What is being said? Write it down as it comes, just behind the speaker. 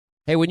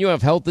Hey, when you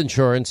have health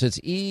insurance, it's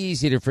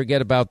easy to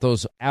forget about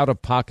those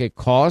out-of-pocket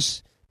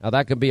costs. Now,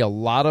 that can be a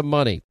lot of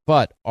money,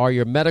 but are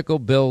your medical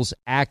bills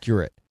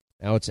accurate?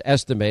 Now, it's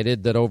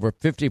estimated that over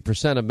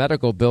 50% of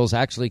medical bills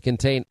actually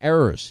contain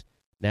errors.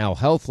 Now,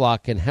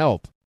 HealthLock can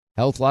help.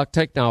 HealthLock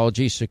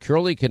technology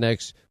securely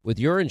connects with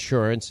your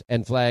insurance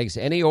and flags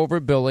any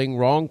overbilling,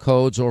 wrong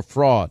codes, or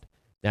fraud.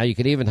 Now, you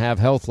can even have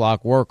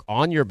HealthLock work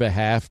on your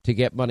behalf to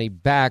get money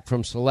back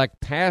from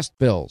select past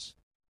bills.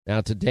 Now,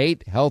 to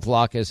date,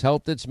 HealthLock has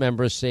helped its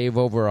members save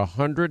over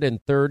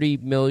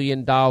 $130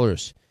 million.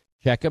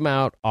 Check them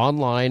out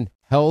online,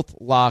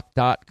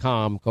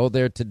 healthlock.com. Go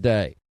there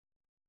today.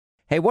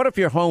 Hey, what if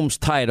your home's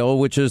title,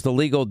 which is the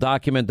legal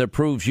document that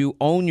proves you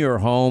own your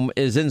home,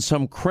 is in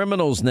some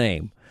criminal's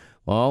name?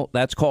 Well,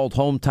 that's called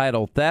home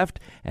title theft,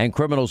 and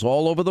criminals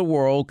all over the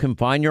world can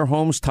find your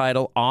home's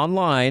title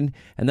online,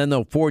 and then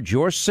they'll forge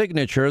your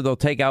signature. They'll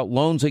take out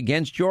loans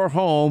against your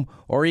home,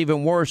 or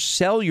even worse,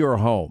 sell your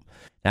home.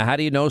 Now, how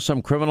do you know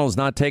some criminal is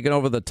not taking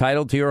over the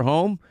title to your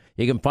home?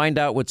 You can find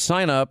out with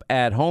sign up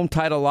at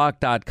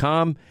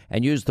HometitleLock.com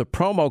and use the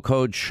promo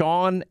code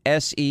Sean,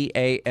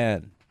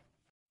 SEAN.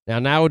 Now,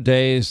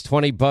 nowadays,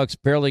 $20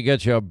 barely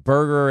gets you a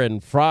burger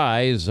and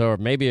fries or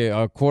maybe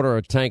a quarter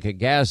of a tank of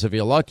gas if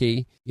you're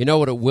lucky. You know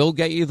what it will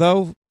get you,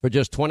 though? For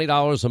just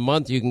 $20 a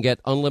month, you can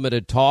get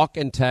unlimited talk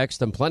and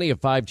text and plenty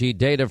of 5G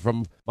data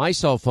from my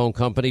cell phone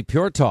company,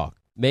 Pure Talk.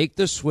 Make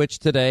the switch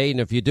today, and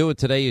if you do it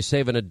today, you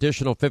save an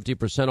additional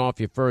 50% off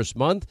your first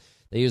month.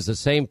 They use the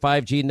same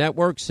 5G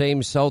network,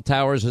 same cell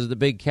towers as the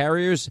big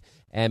carriers,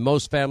 and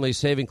most families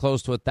saving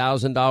close to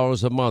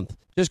 $1,000 a month.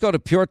 Just go to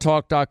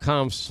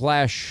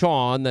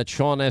puretalk.com/Sean, that's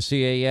Sean,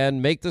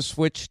 SEAN. Make the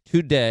switch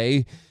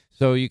today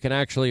so you can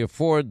actually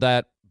afford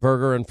that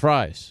burger and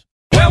fries.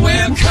 Well,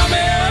 we're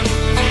coming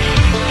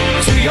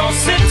to your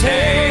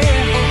city.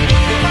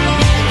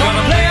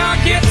 Gonna play our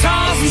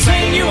guitars and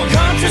sing you a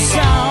country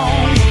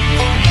song.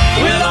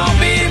 We'll all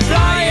be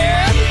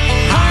flying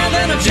higher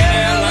than a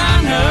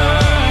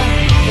jetliner.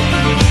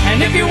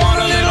 And if you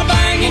want a little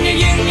bang in your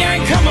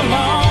yin-yang, come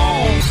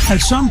along.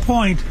 At some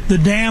point, the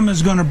dam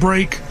is going to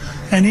break,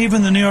 and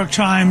even the New York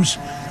Times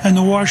and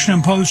the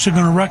Washington Post are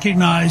going to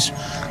recognize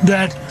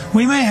that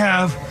we may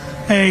have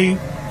a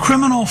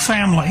criminal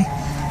family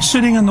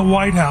sitting in the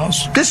White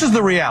House. This is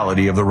the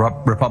reality of the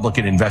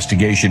Republican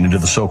investigation into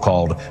the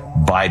so-called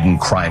Biden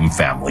crime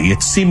family.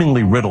 It's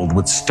seemingly riddled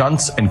with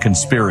stunts and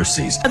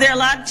conspiracies. There are a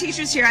lot of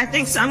teachers here, I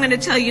think, so I'm going to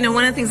tell you,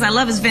 one of the things I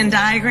love is Venn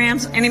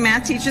diagrams. Any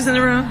math teachers in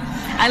the room?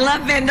 I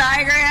love Venn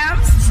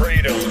diagrams.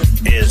 Freedom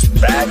is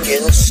back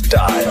in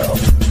style.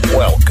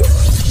 Welcome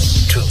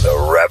to the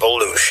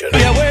revolution.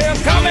 Yeah, we're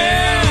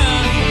coming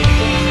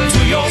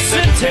to your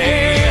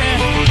city.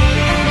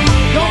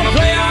 Gonna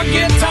play our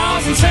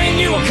guitars and sing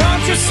you a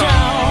country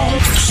song.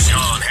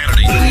 Sean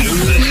Hannity.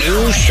 The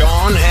new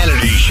Sean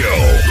Hannity Show.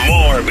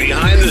 More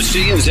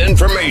behind-the-scenes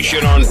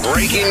information on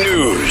breaking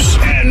news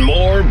and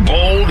more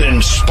bold,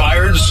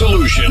 inspired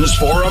solutions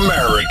for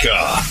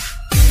America.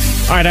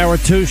 All right, hour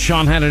two,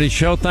 Sean Hannity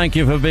Show. Thank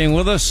you for being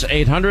with us.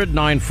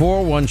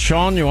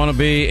 800-941-SEAN. You want to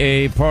be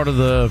a part of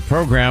the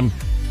program.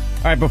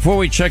 All right, before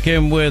we check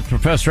in with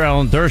Professor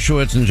Alan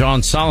Dershowitz and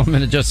John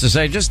Solomon, just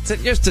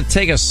to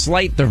take a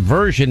slight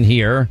diversion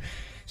here,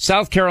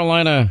 South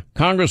Carolina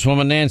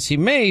Congresswoman Nancy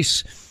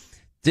Mace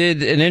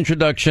did an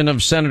introduction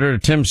of Senator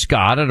Tim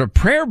Scott at a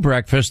prayer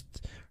breakfast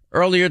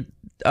earlier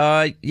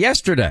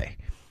yesterday.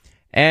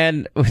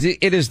 And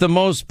it is the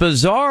most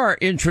bizarre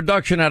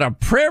introduction at a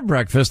prayer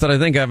breakfast that I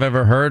think I've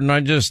ever heard. And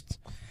I just,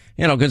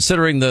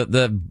 considering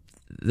the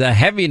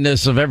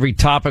heaviness of every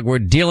topic we're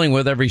dealing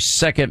with every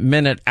second,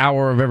 minute,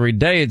 hour of every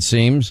day, it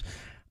seems,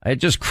 it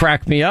just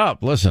cracked me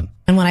up. Listen.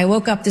 And when I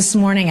woke up this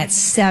morning at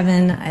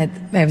 7, I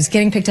was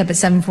getting picked up at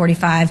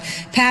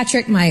 7:45.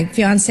 Patrick, my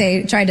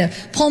fiance, tried to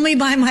pull me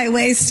by my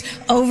waist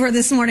over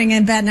this morning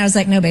in bed. And I was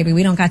like, no, baby,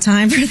 we don't got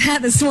time for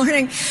that this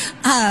morning.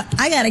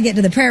 I got to get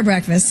to the prayer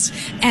breakfast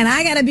and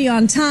I got to be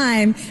on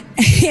time,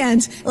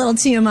 and a little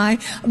TMI,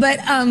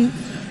 but,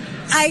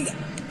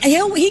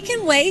 he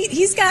can wait.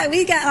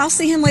 I'll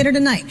see him later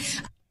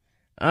tonight.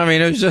 I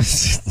mean, it was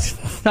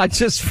just, I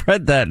just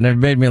read that and it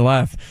made me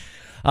laugh.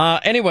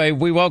 Anyway,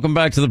 we welcome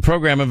back to the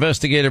program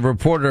investigative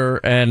reporter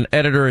and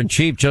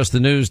editor-in-chief,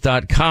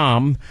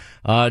 justthenews.com.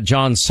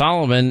 John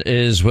Solomon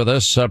is with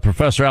us.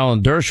 Professor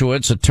Alan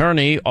Dershowitz,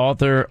 attorney,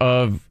 author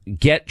of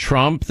Get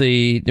Trump,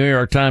 the New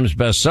York Times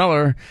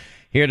bestseller,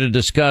 here to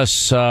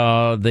discuss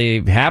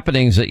the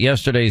happenings at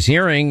yesterday's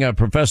hearing.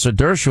 Professor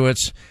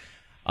Dershowitz,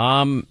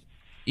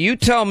 you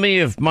tell me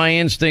if my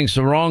instincts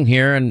are wrong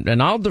here,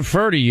 and I'll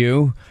defer to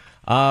you.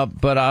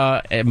 But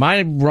am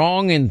I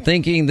wrong in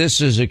thinking this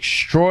is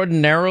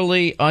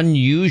extraordinarily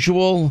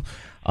unusual,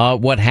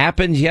 what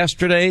happened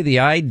yesterday? The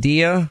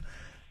idea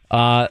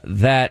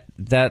that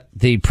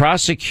the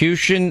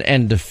prosecution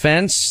and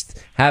defense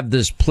have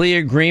this plea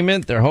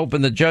agreement. They're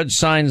hoping the judge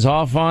signs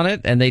off on it,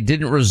 and they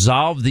didn't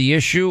resolve the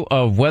issue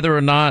of whether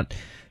or not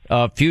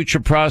future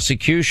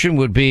prosecution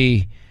would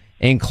be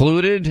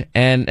included,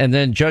 and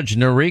then Judge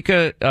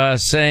Narika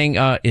saying,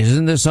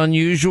 isn't this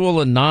unusual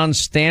and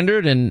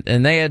non-standard?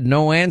 And they had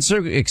no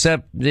answer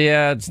except,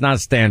 yeah, it's not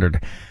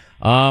standard.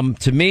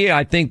 To me,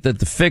 I think that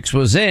the fix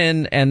was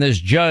in, and this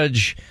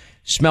judge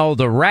smelled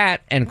a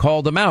rat and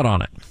called him out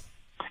on it.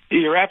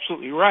 You're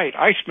absolutely right.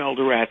 I smelled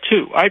a rat,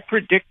 too. I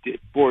predicted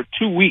for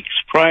 2 weeks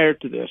prior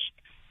to this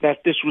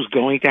that this was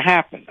going to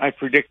happen. I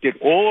predicted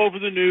all over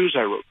the news.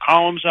 I wrote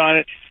columns on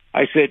it.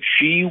 I said,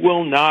 she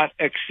will not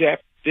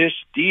accept this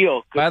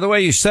deal. By the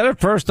way, you said it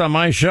first on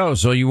my show,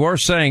 so you were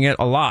saying it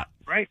a lot.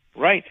 Right.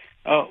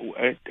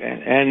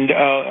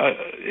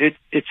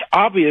 It's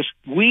obvious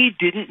we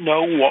didn't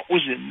know what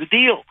was in the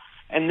deal.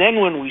 And then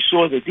when we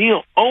saw the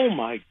deal, oh,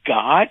 my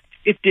God,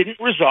 it didn't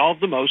resolve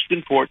the most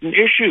important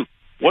issue.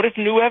 What if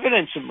new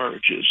evidence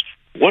emerges?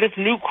 What if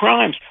new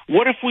crimes?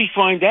 What if we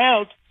find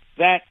out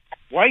that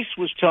Weiss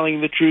was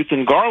telling the truth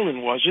and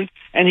Garland wasn't,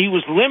 and he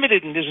was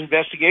limited in his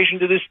investigation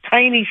to this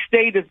tiny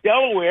state of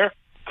Delaware,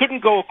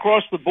 couldn't go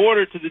across the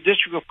border to the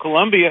District of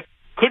Columbia,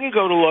 couldn't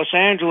go to Los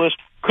Angeles,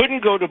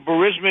 couldn't go to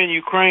Burisma in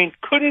Ukraine,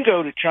 couldn't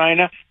go to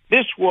China.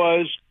 This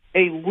was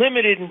a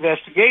limited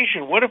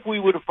investigation. What if we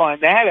were to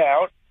find that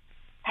out?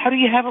 How do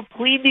you have a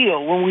plea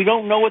deal when we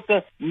don't know what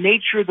the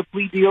nature of the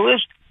plea deal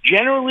is?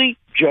 Generally,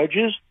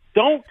 judges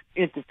don't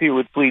interfere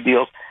with plea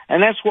deals.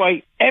 And that's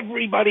why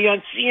everybody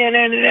on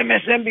CNN and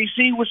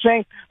MSNBC was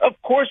saying,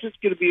 of course it's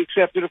going to be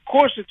accepted. Of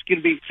course it's going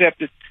to be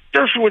accepted.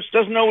 Dershowitz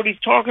doesn't know what he's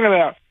talking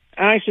about.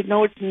 And I said,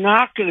 no, it's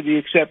not going to be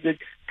accepted,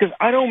 because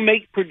I don't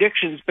make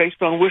predictions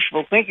based on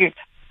wishful thinking.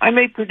 I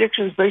make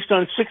predictions based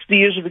on 60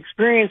 years of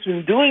experience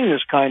in doing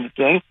this kind of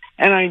thing.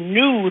 And I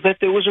knew that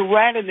there was a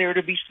rat in there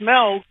to be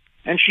smelled,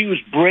 and she was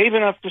brave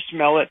enough to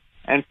smell it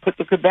and put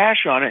the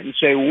kibosh on it and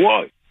say,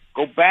 whoa,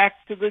 go back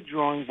to the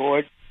drawing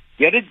board,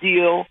 get a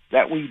deal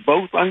that we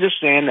both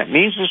understand that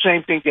means the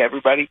same thing to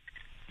everybody.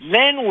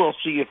 Then we'll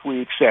see if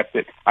we accept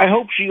it. I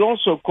hope she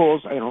also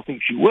calls, I don't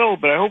think she will,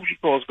 but I hope she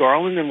calls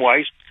Garland and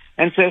Weiss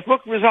and says,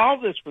 look,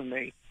 resolve this for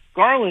me.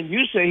 Garland,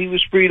 you say he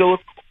was free to look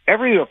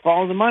everywhere,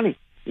 follow the money.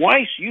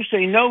 Weiss, you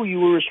say no, you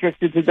were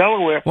restricted to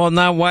Delaware. Well,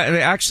 now,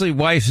 actually,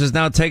 Weiss is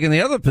now taking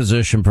the other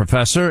position,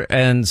 Professor,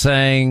 and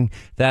saying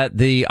that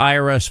the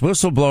IRS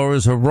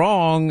whistleblowers are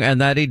wrong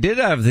and that he did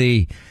have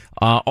the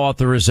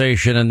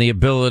authorization and the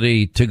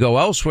ability to go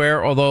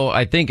elsewhere, although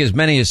I think as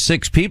many as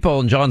 6 people,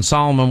 and John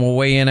Solomon will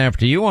weigh in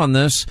after you on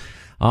this,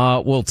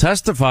 will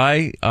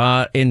testify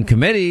in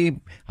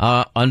committee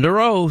under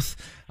oath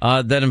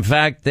that, in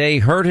fact, they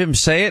heard him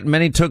say it, and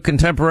many took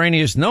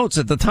contemporaneous notes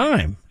at the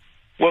time.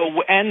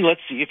 Well, and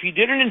let's see, if he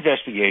did an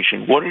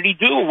investigation, what did he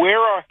do? Where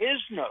are his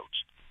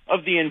notes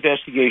of the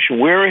investigation?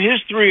 Where are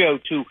his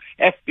 302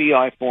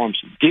 FBI forms?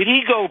 Did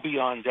he go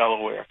beyond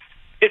Delaware?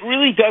 It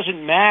really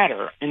doesn't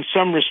matter, in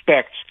some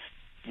respects,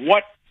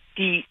 what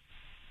he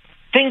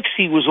thinks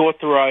he was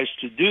authorized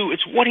to do.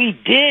 It's what he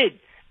did.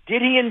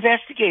 Did he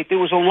investigate? There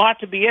was a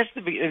lot to be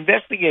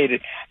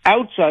investigated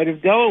outside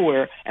of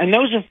Delaware, and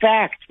those are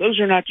facts. Those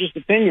are not just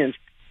opinions.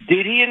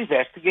 Did he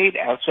investigate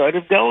outside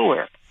of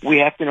Delaware? We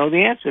have to know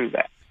the answer to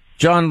that.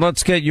 John,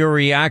 let's get your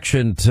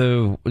reaction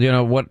to,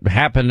 what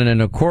happened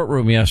in a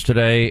courtroom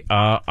yesterday.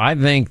 I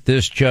think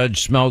this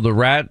judge smelled a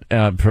rat.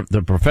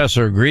 The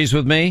professor agrees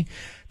with me.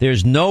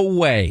 There's no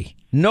way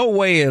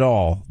at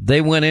all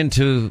they went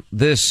into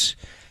this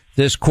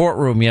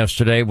courtroom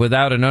yesterday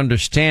without an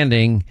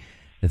understanding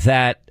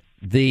that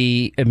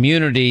the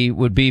immunity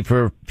would be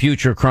for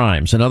future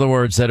crimes. In other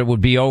words, that it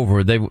would be over.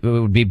 It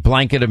would be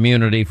blanket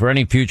immunity for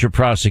any future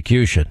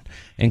prosecution,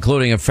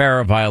 including a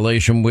FARA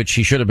violation, which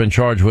he should have been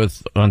charged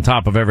with on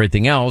top of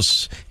everything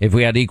else if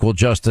we had equal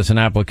justice and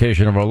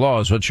application of our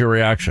laws. What's your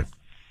reaction?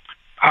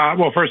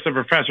 Well, first, the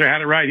professor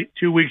had it right.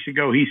 2 weeks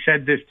ago, he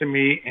said this to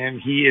me, and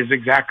he is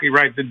exactly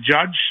right. The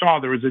judge saw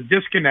there was a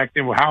disconnect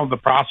in how the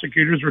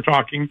prosecutors were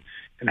talking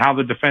and how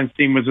the defense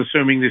team was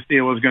assuming this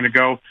deal was going to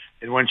go.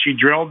 And when she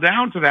drilled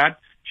down to that,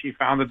 she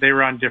found that they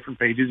were on different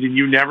pages, and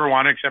you never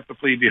want to accept a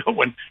plea deal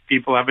when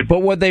people have a...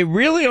 But were they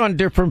really on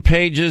different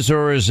pages,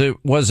 or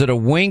was it a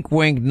wink,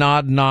 wink,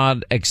 nod,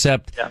 nod,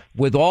 except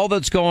with all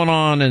that's going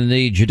on in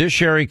the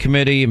Judiciary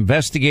Committee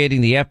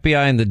investigating the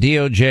FBI and the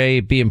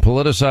DOJ being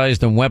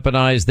politicized and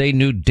weaponized, they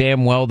knew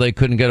damn well they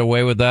couldn't get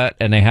away with that,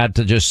 and they had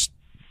to just...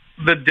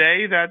 The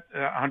day that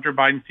Hunter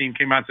Biden's team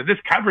came out and said,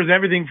 this covers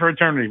everything for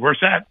eternity, we're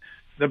set.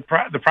 The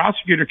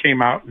prosecutor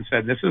came out and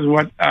said, this is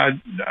what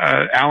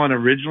Allen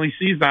originally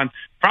seized on.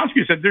 The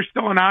prosecutor said, there's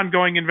still an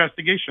ongoing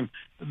investigation.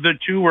 The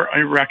two were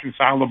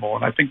irreconcilable,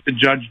 and I think the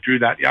judge drew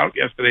that out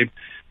yesterday.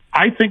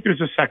 I think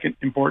there's a second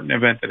important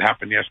event that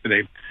happened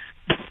yesterday.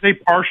 There's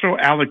a partial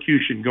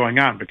allocution going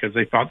on because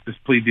they thought this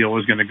plea deal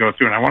was going to go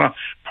through. And I want to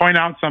point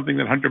out something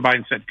that Hunter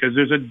Biden said, because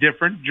there's a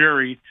different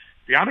jury,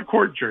 beyond a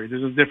court jury,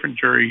 there's a different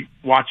jury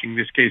watching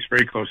this case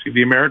very closely.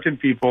 The American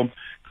people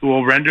who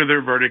will render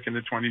their verdict in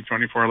the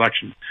 2024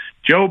 election.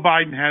 Joe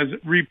Biden has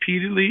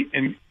repeatedly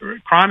and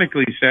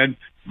chronically said,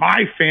 my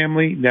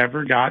family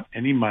never got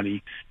any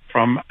money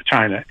from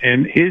China.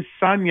 And his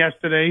son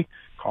yesterday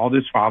called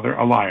his father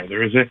a liar.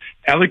 There is a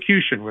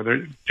elocution where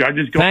the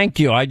judges go. Thank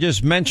you. I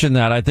just mentioned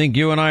that. I think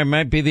you and I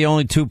might be the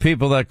only two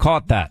people that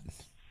caught that.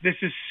 This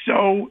is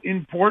so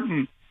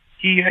important.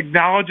 He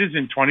acknowledges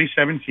in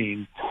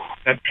 2017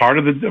 that part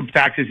of the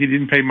taxes he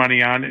didn't pay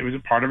money on, it was a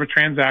part of a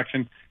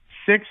transaction,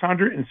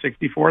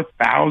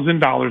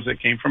 $664,000 that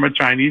came from a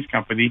Chinese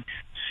company,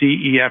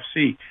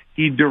 CEFC.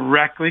 He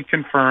directly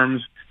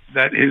confirms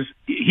that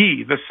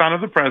he, the son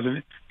of the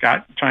president,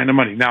 got China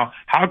money. Now,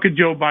 how could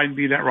Joe Biden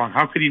be that wrong?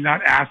 How could he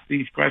not ask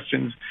these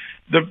questions?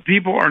 The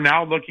people are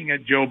now looking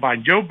at Joe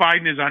Biden. Joe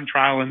Biden is on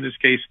trial in this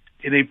case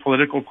in a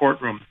political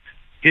courtroom.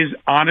 His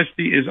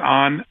honesty is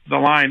on the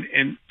line.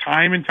 And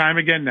time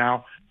again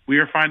now, we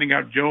are finding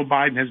out Joe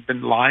Biden has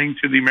been lying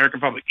to the American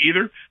public,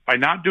 either by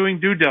not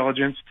doing due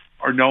diligence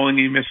or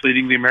knowingly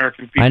misleading the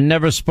American people. I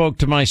never spoke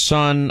to my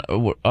son,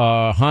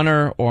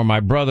 Hunter, or my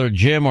brother,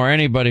 Jim, or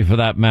anybody for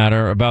that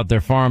matter about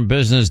their foreign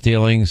business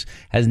dealings.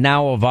 Has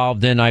now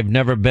evolved in I've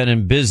never been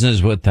in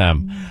business with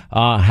them.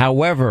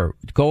 However,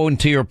 going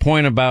to your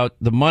point about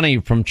the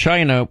money from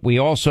China, we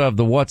also have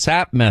the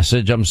WhatsApp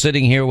message. I'm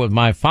sitting here with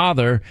my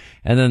father,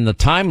 and then the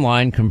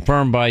timeline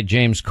confirmed by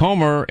James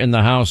Comer in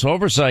the House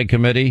Oversight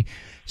Committee,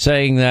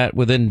 saying that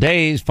within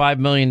days, $5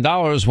 million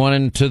went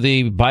into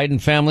the Biden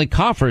family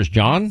coffers,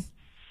 John.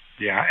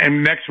 Yeah,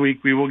 and next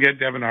week we will get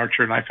Devin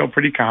Archer, and I feel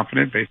pretty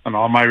confident based on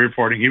all my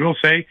reporting. He will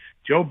say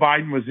Joe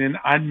Biden was in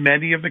on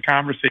many of the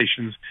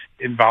conversations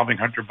involving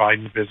Hunter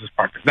Biden's business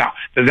partners. Now,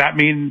 does that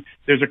mean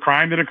there's a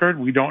crime that occurred?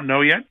 We don't know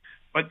yet.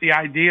 But the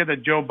idea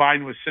that Joe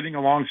Biden was sitting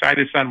alongside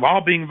his son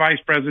while being vice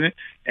president,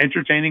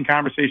 entertaining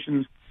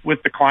conversations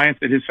with the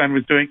clients that his son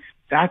was doing,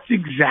 that's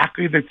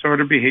exactly the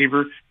sort of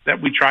behavior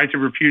that we tried to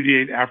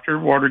repudiate after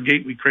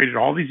Watergate. We created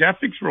all these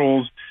ethics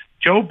rules.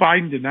 Joe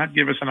Biden did not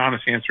give us an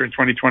honest answer in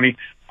 2020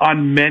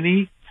 on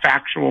many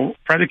factual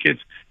predicates.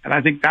 And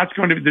I think that's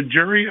going to be the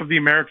jury of the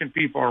American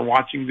people are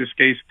watching this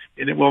case,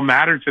 and it will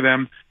matter to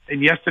them.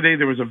 And yesterday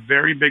there was a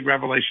very big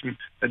revelation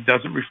that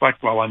doesn't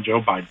reflect well on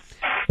Joe Biden.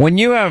 When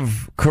you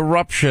have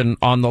corruption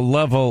on the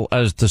level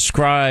as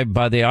described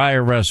by the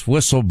IRS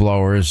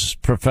whistleblowers,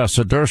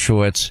 Professor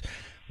Dershowitz,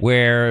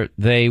 where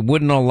they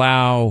wouldn't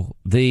allow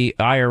the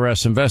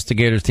IRS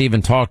investigators to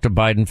even talk to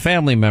Biden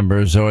family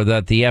members, or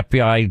that the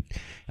FBI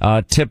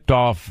tipped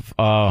off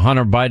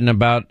Hunter Biden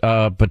about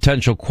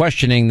potential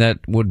questioning that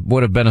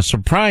would have been a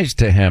surprise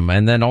to him,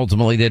 and then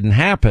ultimately didn't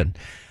happen.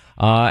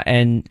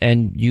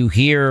 And you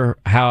hear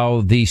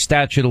how the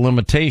statute of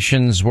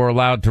limitations were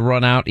allowed to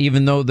run out,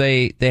 even though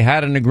they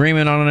had an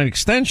agreement on an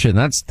extension.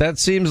 That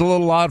seems a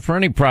little odd for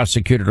any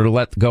prosecutor to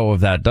let go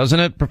of that, doesn't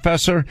it,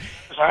 Professor?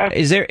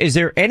 Is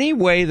there any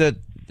way that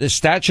the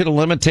statute of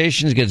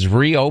limitations gets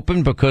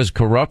reopened because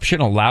corruption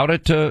allowed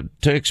it to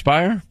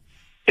expire?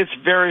 It's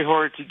very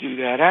hard to do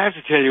that. I have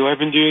to tell you, I've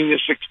been doing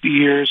this 60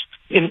 years.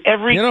 You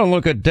don't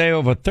look a day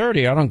over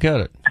 30. I don't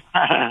get it.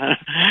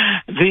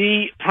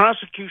 The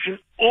prosecution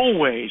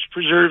always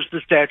preserves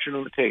the statute of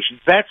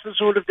limitations. That's the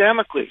sort of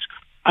Damocles.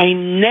 I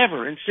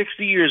never in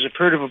 60 years have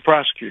heard of a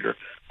prosecutor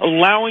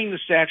allowing the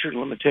statute of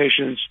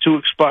limitations to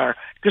expire,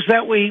 because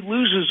that way he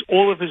loses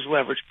all of his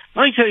leverage.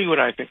 Let me tell you what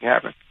I think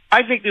happened.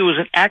 I think there was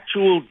an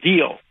actual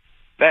deal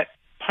that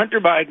Hunter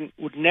Biden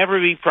would never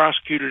be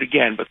prosecuted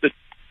again, but the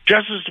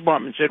Justice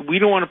Department said, we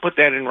don't want to put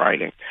that in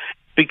writing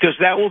because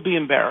that will be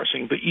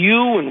embarrassing. But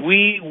you and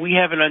we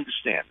have an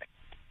understanding.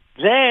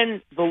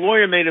 Then the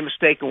lawyer made a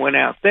mistake and went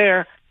out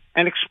there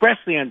and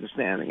expressed the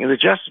understanding. And the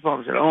Justice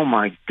Department said, oh,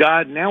 my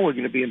God, now we're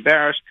going to be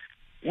embarrassed.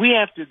 We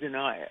have to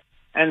deny it.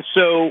 And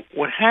so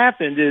what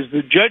happened is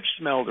the judge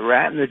smelled a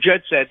rat, and the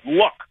judge said,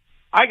 look,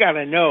 I got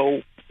to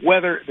know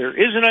whether there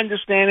is an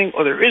understanding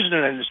or there isn't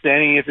an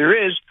understanding. If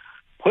there is,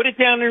 put it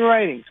down in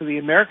writing so the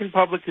American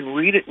public can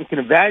read it and can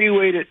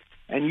evaluate it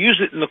and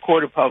use it in the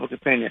court of public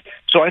opinion.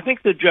 So I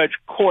think the judge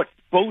caught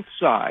both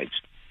sides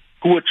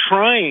who were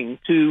trying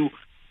to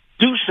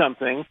do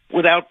something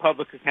without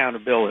public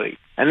accountability.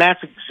 And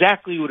that's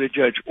exactly what a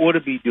judge ought to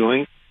be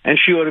doing, and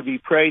she ought to be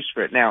praised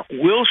for it. Now,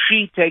 will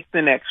she take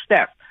the next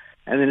step?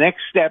 And the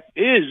next step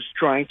is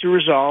trying to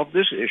resolve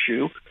this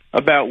issue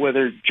about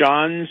whether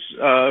John's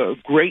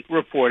great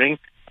reporting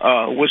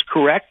was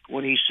correct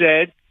when he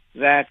said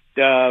that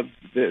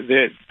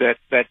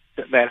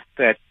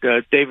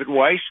David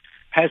Weiss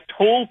has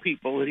told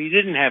people that he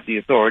didn't have the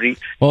authority.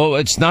 Well,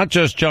 it's not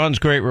just John's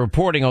great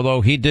reporting, although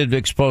he did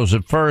expose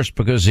it first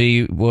because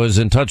he was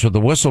in touch with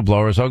the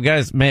whistleblowers. So,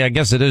 I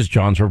guess it is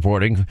John's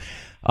reporting.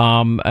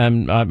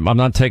 And I'm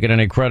not taking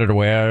any credit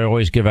away. I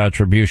always give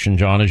attribution,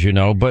 John, as you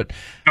know. But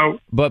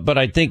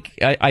I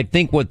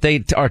think what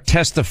they are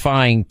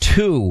testifying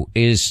to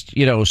is,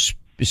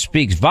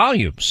 speaks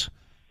volumes.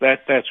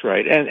 That's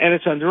right, and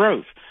it's under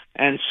oath.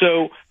 And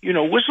so,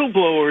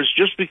 whistleblowers,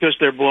 just because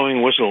they're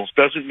blowing whistles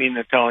doesn't mean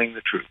they're telling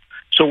the truth.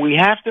 So we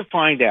have to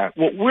find out.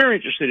 What we're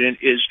interested in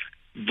is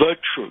the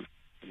truth.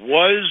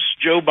 Was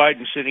Joe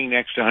Biden sitting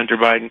next to Hunter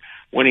Biden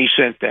when he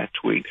sent that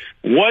tweet?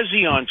 Was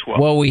he on 12?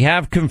 Well, we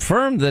have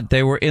confirmed that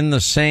they were in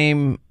the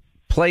same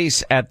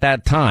place at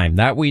that time.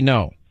 That we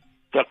know.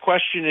 The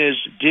question is,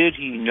 did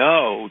he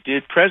know?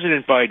 Did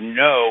President Biden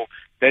know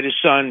that his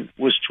son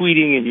was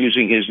tweeting and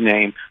using his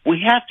name.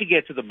 We have to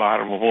get to the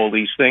bottom of all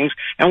these things,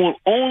 and we'll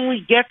only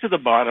get to the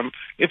bottom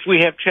if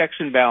we have checks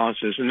and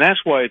balances. And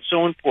that's why it's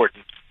so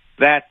important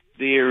that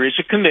there is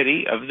a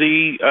committee of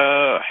the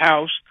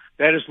House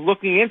that is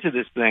looking into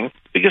this thing,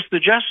 because the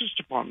Justice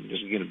Department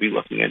isn't going to be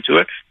looking into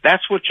it.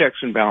 That's what checks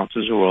and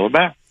balances are all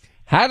about.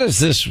 How does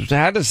this,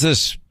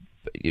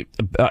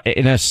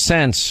 in a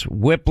sense,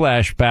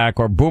 whiplash back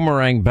or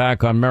boomerang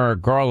back on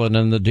Merrick Garland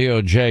and the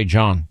DOJ,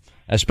 John?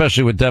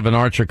 Especially with Devin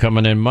Archer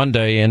coming in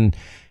Monday. And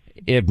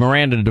if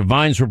Miranda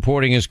Devine's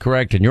reporting is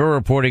correct and your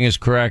reporting is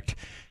correct,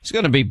 it's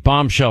going to be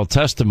bombshell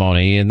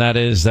testimony. And that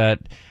is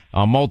that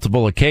on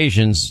multiple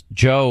occasions,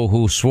 Joe,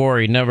 who swore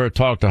he never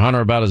talked to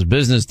Hunter about his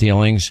business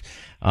dealings,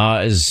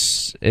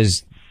 is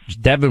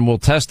Devin will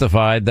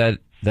testify that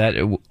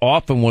it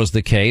often was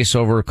the case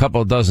over a couple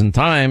of dozen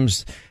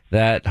times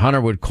that Hunter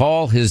would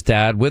call his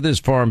dad with his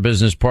foreign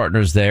business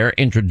partners there,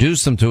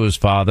 introduce them to his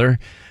father,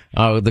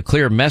 the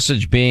clear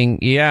message being,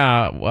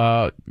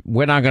 we're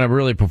not going to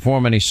really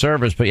perform any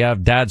service, but you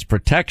have dad's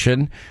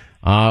protection,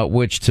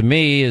 which to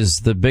me is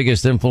the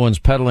biggest influence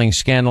peddling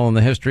scandal in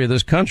the history of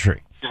this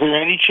country. Is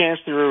there any chance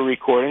there are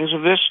recordings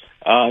of this?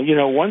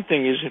 One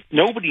thing is, if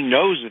nobody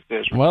knows if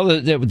there's... Well,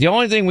 the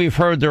only thing we've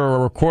heard there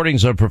are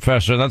recordings of,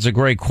 Professor, that's a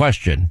great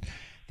question.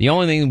 The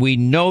only thing we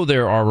know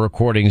there are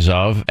recordings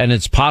of, and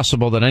it's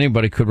possible that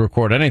anybody could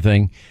record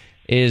anything,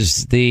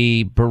 is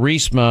the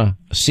Burisma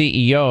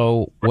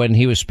CEO, when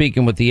he was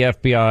speaking with the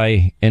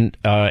FBI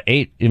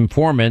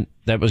informant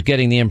that was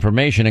getting the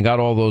information and got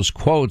all those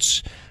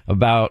quotes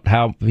about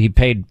how he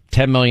paid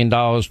 $10 million,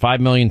 $5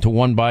 million to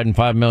one Biden,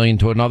 $5 million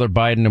to another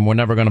Biden, and we're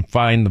never going to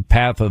find the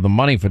path of the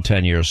money for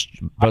 10 years.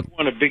 But I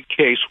won a big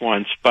case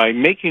once by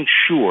making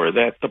sure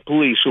that the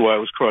police who I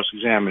was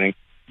cross-examining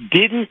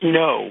didn't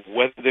know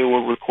whether there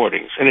were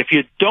recordings. And if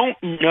you don't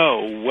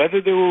know whether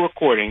there were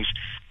recordings,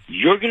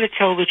 you're going to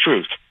tell the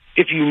truth.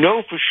 If you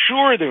know for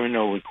sure there are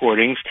no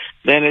recordings,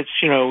 then it's,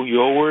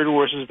 your word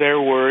versus their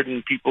word,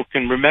 and people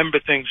can remember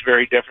things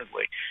very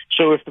differently.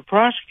 So if the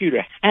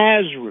prosecutor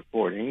has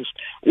recordings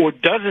or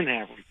doesn't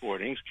have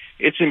recordings,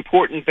 it's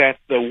important that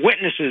the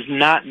witnesses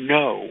not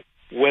know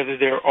whether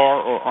there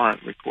are or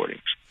aren't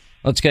recordings.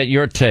 Let's get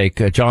your take,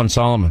 John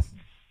Solomon.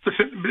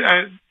 Listen,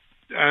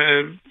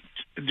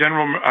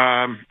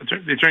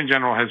 the Attorney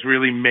General has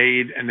really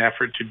made an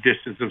effort to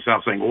distance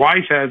himself, saying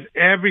Weiss has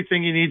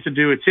everything he needs to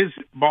do. It's his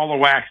ball of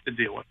wax to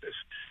deal with this.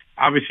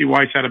 Obviously,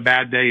 Weiss had a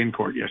bad day in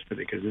court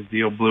yesterday because his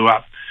deal blew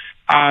up.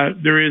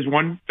 There is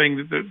one thing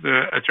that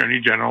the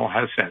Attorney General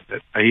has said,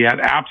 that he had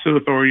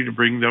absolute authority to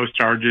bring those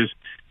charges.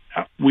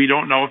 We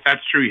don't know if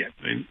that's true yet.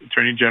 The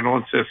Attorney General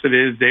insists it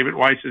is. David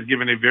Weiss has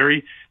given a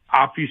very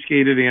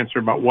obfuscated answer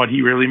about what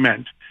he really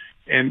meant.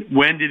 And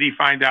when did he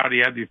find out he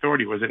had the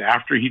authority? Was it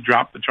after he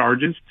dropped the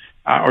charges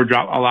or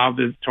allowed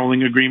the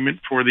tolling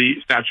agreement for the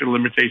statute of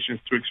limitations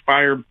to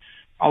expire?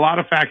 A lot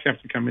of facts have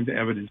to come into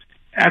evidence.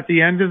 At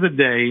the end of the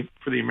day,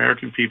 for the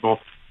American people,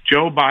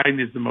 Joe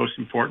Biden is the most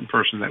important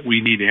person that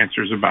we need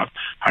answers about.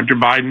 Hunter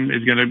Biden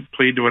is going to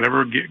plead to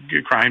whatever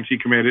crimes he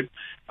committed.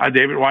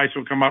 David Weiss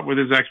will come up with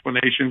his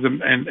explanations,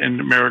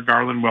 and Merrick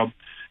Garland will.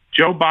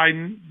 Joe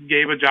Biden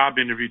gave a job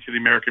interview to the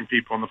American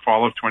people in the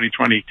fall of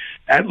 2020.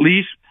 At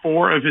least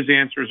 4 of his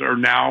answers are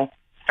now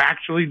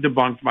factually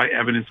debunked by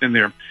evidence in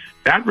there.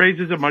 That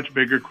raises a much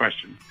bigger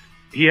question.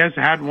 He has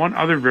had one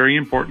other very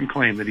important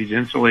claim that he's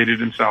insulated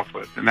himself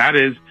with, and that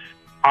is,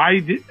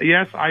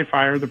 yes, I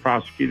fired the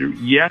prosecutor.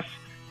 Yes,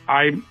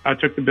 I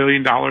took the $1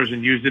 billion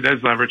and used it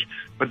as leverage,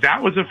 but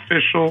that was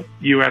official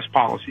U.S.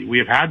 policy. We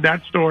have had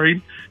that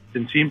story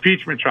since the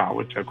impeachment trial,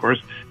 which, of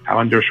course,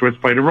 Alan Dershowitz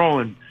played a role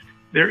in.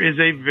 There is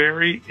a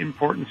very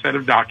important set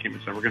of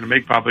documents that we're going to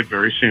make public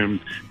very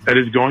soon that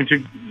is going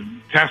to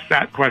test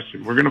that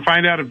question. We're going to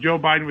find out if Joe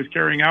Biden was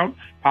carrying out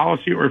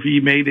policy or if he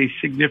made a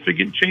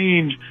significant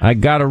change. I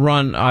got to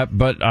run,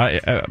 but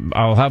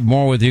I'll have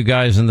more with you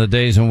guys in the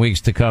days and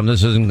weeks to come.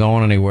 This isn't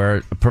going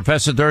anywhere.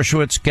 Professor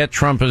Dershowitz, Get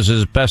Trump is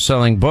his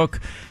best-selling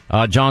book.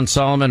 John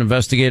Solomon,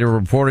 investigative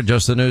reporter,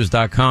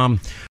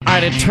 justthenews.com. All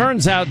right, it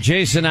turns out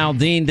Jason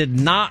Aldean did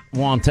not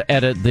want to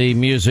edit the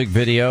music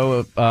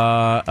video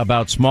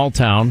about Small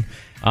Town.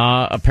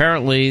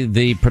 Apparently,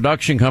 the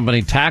production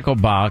company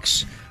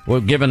Tacklebox were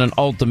given an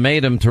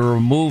ultimatum to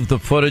remove the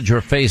footage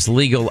or face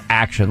legal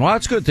action. Well,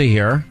 that's good to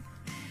hear.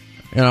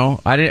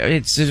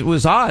 It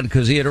was odd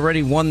because he had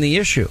already won the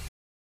issue.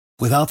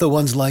 Without the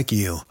ones like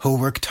you, who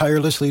work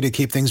tirelessly to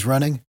keep things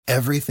running,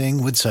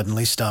 everything would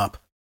suddenly stop.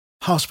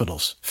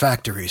 Hospitals,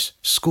 factories,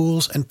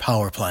 schools, and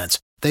power plants,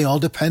 they all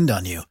depend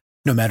on you.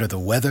 No matter the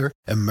weather,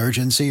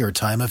 emergency, or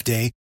time of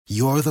day,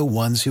 you're the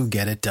ones who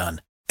get it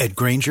done. At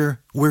Grainger,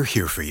 we're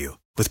here for you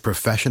with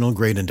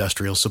professional-grade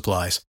industrial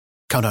supplies.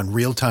 Count on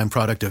real-time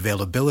product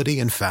availability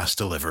and fast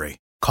delivery.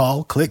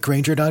 Call,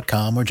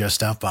 clickgrainger.com, or just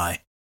stop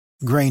by.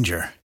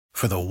 Grainger,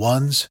 for the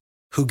ones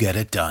who get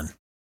it done.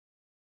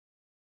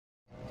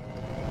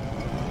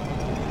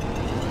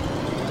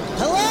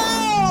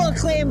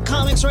 acclaimed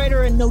comics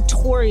writer and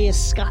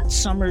notorious Scott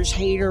Summers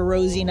hater,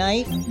 Rosie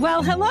Knight.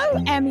 Well,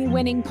 hello,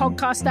 Emmy-winning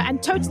podcaster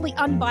and totally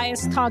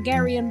unbiased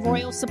Targaryen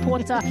royal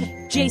supporter,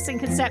 Jason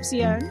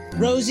Concepcion.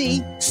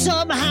 Rosie,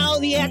 somehow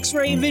the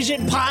X-Ray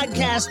Vision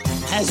podcast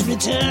has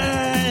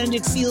returned.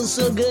 It feels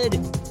so good.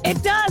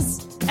 It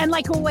does. And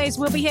like always,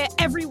 we'll be here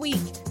every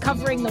week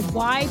covering the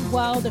wide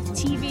world of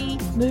TV,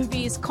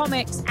 movies,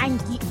 comics,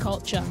 and geek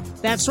culture.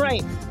 That's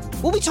right.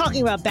 We'll be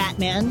talking about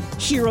Batman,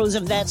 heroes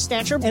of that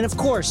stature, and of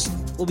course,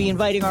 we'll be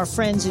inviting our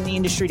friends in the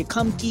industry to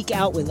come geek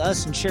out with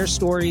us and share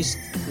stories.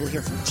 We'll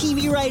hear from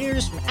TV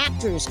writers, from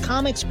actors,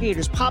 comics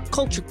creators, pop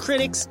culture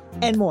critics,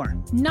 and more.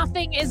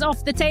 Nothing is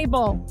off the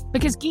table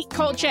because geek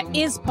culture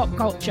is pop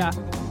culture,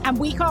 and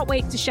we can't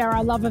wait to share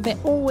our love of it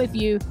all with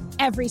you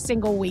every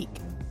single week.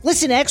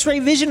 Listen to X-Ray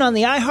Vision on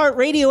the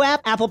iHeartRadio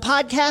app, Apple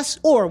Podcasts,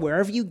 or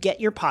wherever you get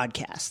your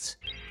podcasts.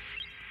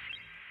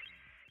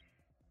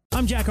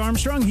 I'm Jack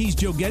Armstrong. He's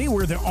Joe Getty.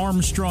 We're the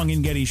Armstrong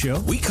and Getty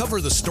Show. We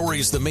cover the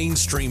stories the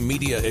mainstream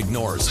media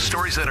ignores.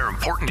 Stories that are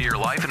important to your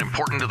life and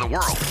important to the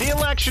world. The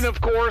election,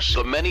 of course.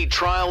 The many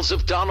trials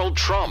of Donald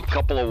Trump.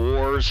 Couple of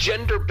wars.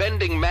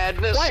 Gender-bending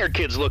madness. Why are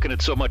kids looking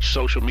at so much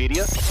social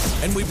media?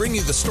 And we bring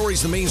you the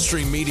stories the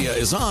mainstream media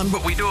is on,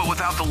 but we do it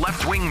without the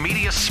left-wing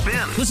media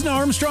spin. Listen to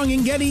Armstrong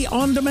and Getty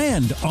on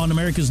demand on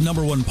America's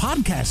 #1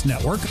 podcast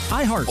network,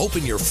 iHeart.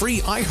 Open your free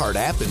iHeart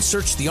app and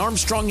search The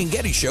Armstrong and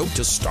Getty Show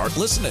to start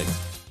listening.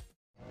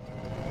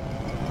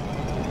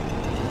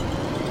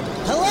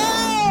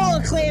 Hello,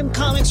 acclaimed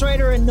comics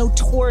writer and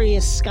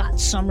notorious Scott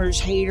Summers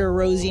hater,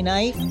 Rosie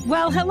Knight.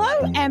 Well,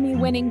 hello,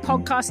 Emmy-winning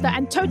podcaster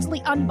and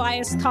totally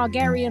unbiased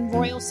Targaryen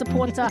royal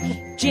supporter,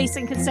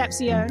 Jason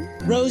Concepcion.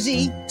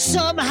 Rosie,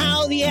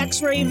 somehow the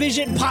X-Ray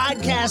Vision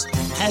podcast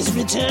has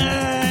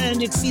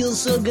returned. It feels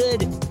so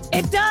good.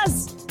 It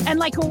does. And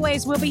like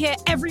always, we'll be here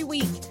every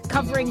week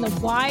covering the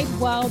wide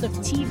world of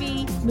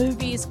TV,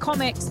 movies,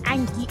 comics,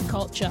 and geek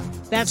culture.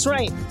 That's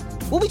right.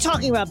 We'll be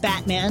talking about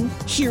Batman,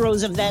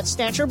 heroes of that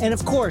stature, and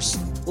of course,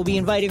 we'll be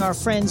inviting our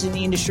friends in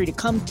the industry to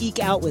come geek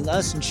out with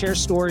us and share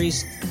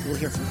stories. We'll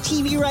hear from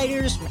TV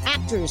writers, from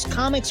actors,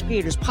 comics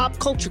creators, pop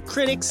culture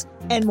critics,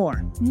 and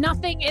more.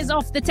 Nothing is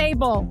off the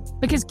table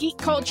because geek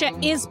culture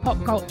is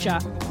pop culture,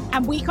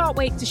 and we can't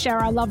wait to share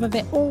our love of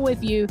it all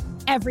with you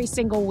every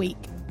single week.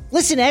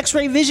 Listen to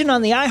X-Ray Vision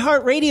on the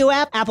iHeartRadio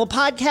app, Apple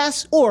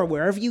Podcasts, or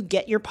wherever you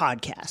get your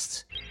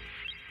podcasts.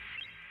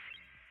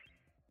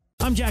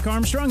 I'm Jack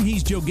Armstrong.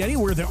 He's Joe Getty.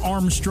 We're the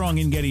Armstrong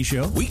and Getty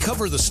Show. We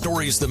cover the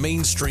stories the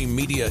mainstream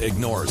media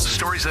ignores.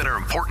 Stories that are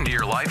important to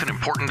your life and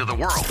important to the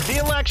world. The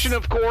election,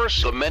 of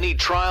course. The many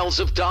trials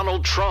of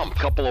Donald Trump.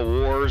 Couple of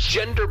wars.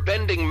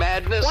 Gender-bending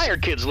madness. Why are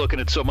kids looking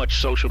at so much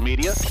social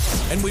media?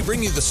 And we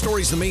bring you the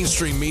stories the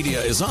mainstream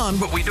media is on,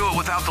 but we do it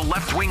without the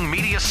left-wing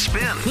media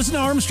spin. Listen to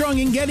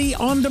Armstrong and Getty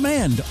on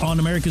demand on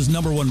America's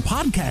 #1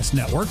 podcast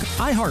network,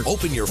 iHeart.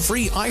 Open your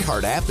free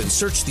iHeart app and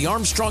search The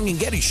Armstrong and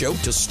Getty Show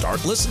to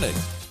start listening.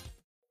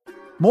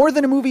 More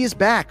Than a Movie is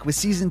back with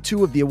Season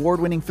 2 of the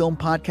award-winning film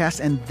podcast,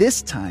 and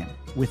this time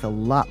with a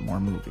lot more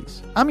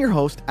movies. I'm your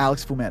host,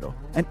 Alex Fumero,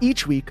 and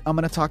each week I'm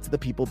going to talk to the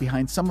people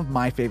behind some of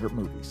my favorite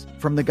movies.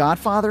 From The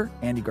Godfather,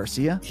 Andy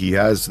Garcia. He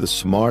has the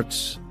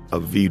smarts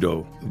of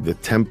Vito, the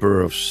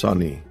temper of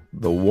Sonny,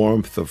 the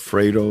warmth of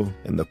Fredo,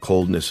 and the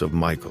coldness of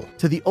Michael.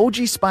 To the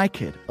OG Spy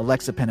Kid,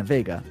 Alexa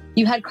Penavega.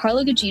 You had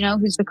Carla Gugino,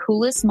 who's the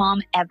coolest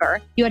mom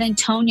ever. You had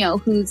Antonio,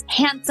 who's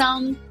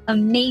handsome,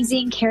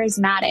 amazing,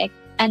 charismatic.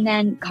 And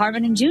then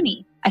Carmen and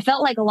Junie. I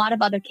felt like a lot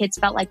of other kids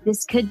felt like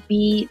this could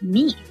be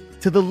me.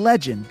 To the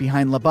legend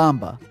behind La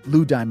Bamba,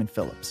 Lou Diamond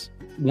Phillips.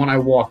 When I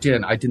walked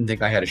in, I didn't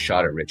think I had a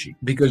shot at Richie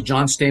because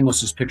John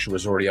Stamos' picture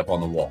was already up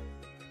on the wall.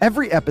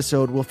 Every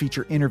episode will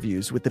feature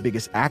interviews with the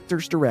biggest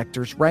actors,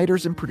 directors,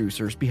 writers, and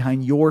producers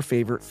behind your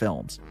favorite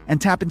films and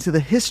tap into the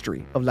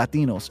history of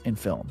Latinos in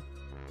film.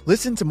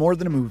 Listen to More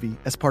Than a Movie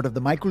as part of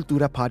the My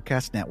Cultura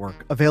podcast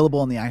network, available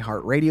on the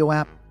iHeartRadio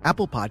app,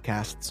 Apple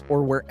Podcasts,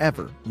 or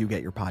wherever you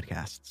get your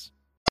podcasts.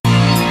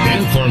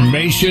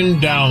 Information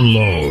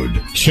download.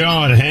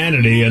 Sean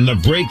Hannity and the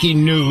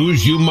breaking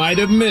news you might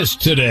have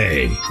missed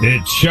today.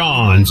 It's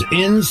Sean's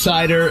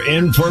Insider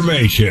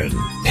Information.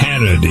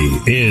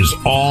 Hannity is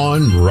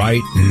on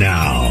right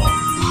now.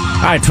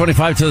 All right,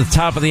 25 to the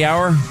top of the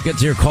hour. Get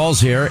to your calls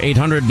here.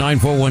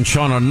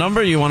 800-941-SEAN, our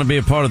number. You want to be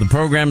a part of the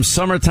program.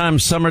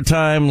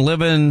 Summertime,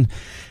 living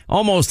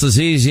almost as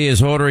easy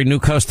as ordering new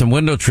custom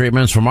window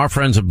treatments from our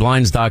friends at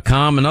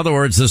Blinds.com. In other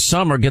words, this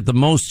summer, get the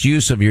most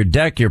use of your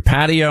deck, your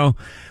patio,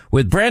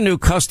 with brand new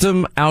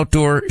custom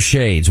outdoor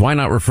shades. Why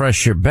not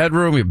refresh your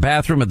bedroom, your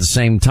bathroom at the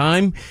same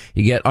time?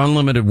 You get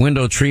unlimited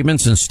window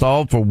treatments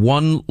installed for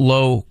one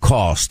low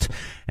cost.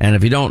 And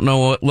if you don't know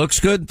what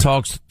looks good,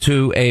 talk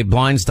to a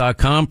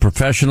Blinds.com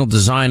professional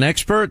design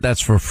expert.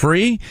 That's for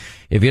free.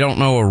 If you don't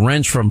know a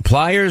wrench from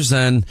pliers,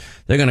 then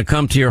they're going to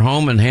come to your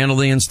home and handle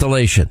the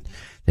installation.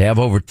 They have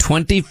over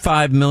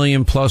 25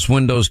 million plus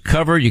windows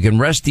covered. You can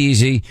rest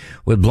easy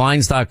with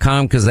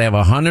Blinds.com because they have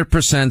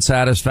 100%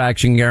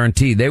 satisfaction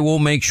guarantee. They will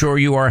make sure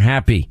you are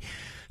happy.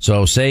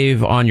 So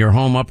save on your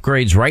home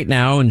upgrades right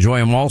now. Enjoy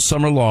them all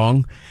summer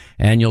long.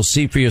 And you'll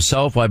see for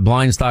yourself why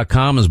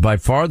Blinds.com is by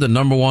far the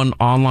number one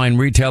online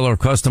retailer of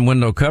custom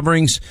window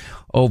coverings.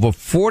 Over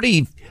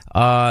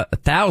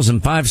 40,000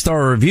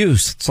 five-star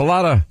reviews. It's a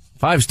lot of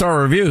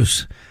five-star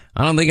reviews.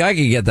 I don't think I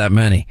could get that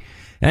many.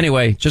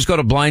 Anyway, just go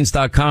to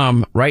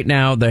Blinds.com. Right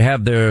now, they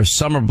have their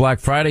summer Black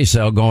Friday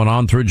sale going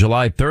on through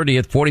July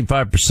 30th.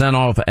 45%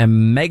 off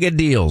and mega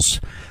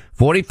deals.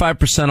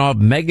 45% off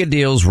mega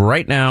deals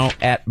right now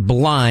at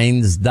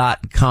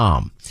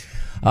Blinds.com.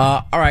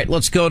 All right,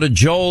 let's go to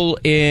Joel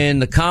in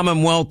the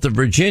Commonwealth of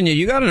Virginia.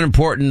 You got an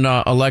important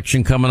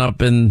election coming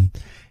up in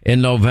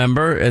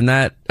November, and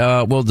that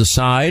will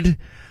decide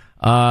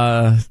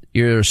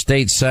your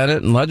state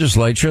Senate and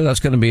legislature. That's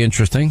going to be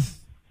interesting.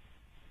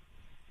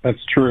 That's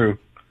true.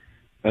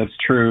 That's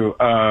true.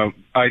 I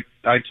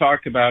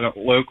talked about it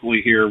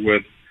locally here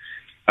with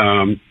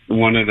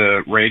one of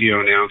the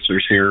radio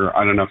announcers here.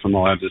 I don't know if I'm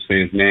allowed to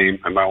say his name.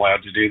 Am I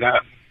allowed to do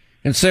that?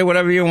 And say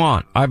whatever you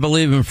want. I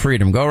believe in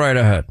freedom. Go right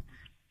ahead.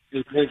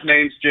 His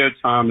name's Joe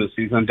Thomas.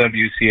 He's on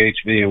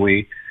WCHV, and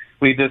we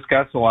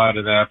discuss a lot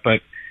of that.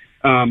 But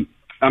I'm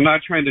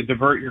not trying to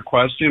divert your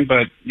question,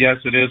 but yes,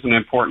 it is an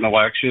important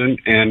election,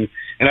 and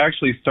it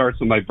actually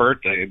starts on my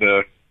birthday,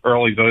 the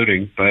early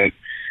voting. But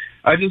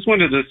I just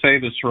wanted to say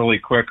this really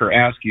quick, or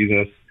ask you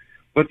this.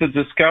 With the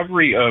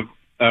discovery of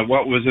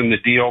what was in the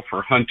deal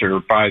for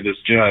Hunter by this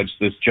judge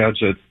that's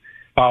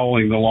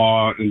following the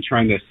law and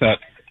trying to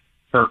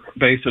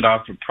base it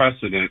off of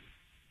precedent,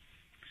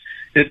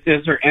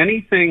 is there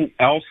anything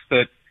else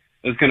that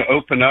is going to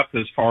open up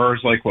as far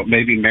as like what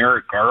maybe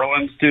Merrick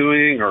Garland's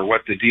doing or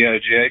what the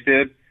DOJ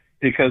did?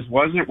 Because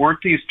weren't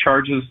these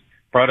charges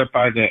brought up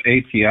by the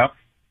ATF?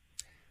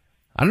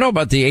 I don't know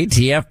about the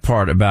ATF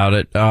part about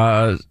it.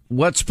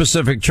 What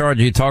specific charge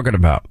are you talking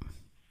about?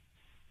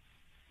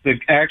 The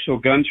actual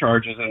gun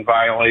charges in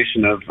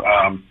violation of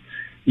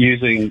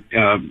using.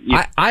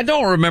 I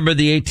don't remember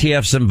the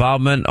ATF's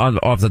involvement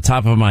off the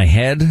top of my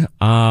head.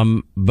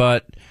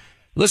 But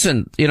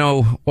listen,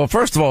 well,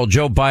 first of all,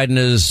 Joe Biden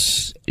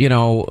is,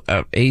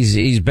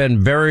 he's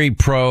been very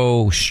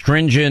pro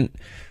stringent,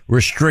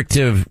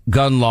 restrictive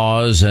gun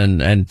laws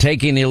and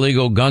taking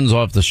illegal guns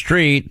off the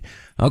street.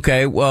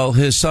 Okay, well,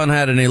 his son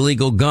had an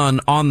illegal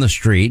gun on the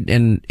street,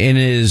 and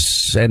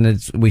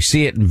we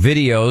see it in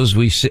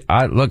videos.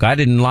 I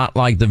did not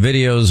like the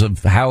videos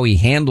of how he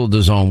handled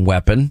his own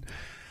weapon,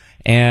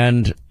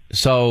 and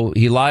so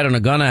he lied on a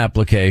gun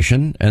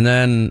application, and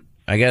then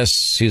I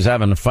guess he was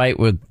having a fight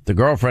with the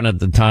girlfriend at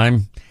the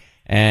time,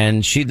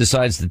 and she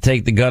decides to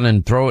take the gun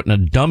and throw it in a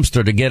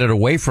dumpster to get it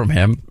away from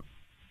him,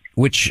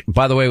 which,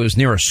 by the way, was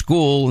near a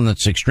school, and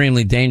it's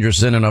extremely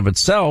dangerous in and of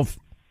itself.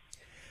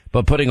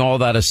 But putting all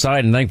that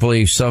aside, and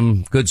thankfully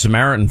some good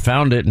Samaritan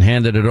found it and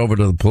handed it over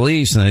to the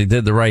police, and they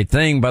did the right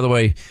thing, by the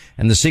way,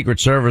 and the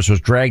Secret Service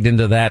was dragged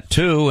into that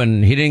too,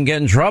 and he didn't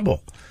get in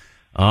trouble.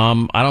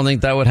 I don't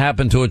think that would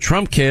happen to a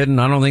Trump kid,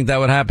 and I don't think that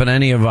would happen to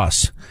any of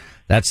us.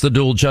 That's the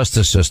dual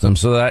justice system.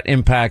 So that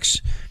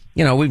impacts,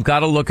 we've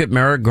got to look at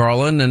Merrick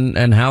Garland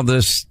and how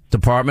this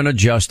Department of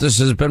Justice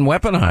has been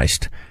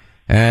weaponized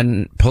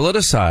and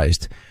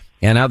politicized.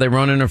 And how they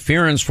run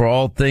interference for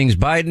all things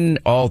Biden,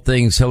 all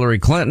things Hillary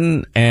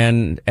Clinton,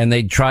 and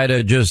they try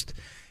to just,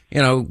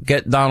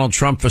 get Donald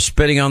Trump for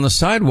spitting on the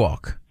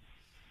sidewalk.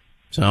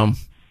 So,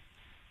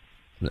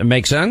 it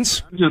makes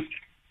sense?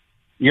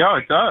 Yeah,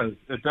 it does.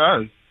 It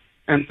does.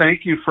 And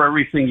thank you for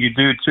everything you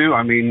do, too.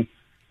 I mean,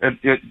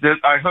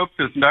 I hope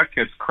this nut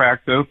gets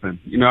cracked open.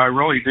 I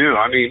really do.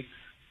 I mean,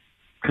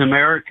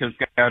 America's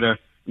got to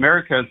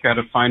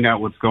find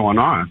out what's going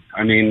on.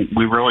 I mean,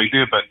 we really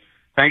do, but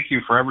thank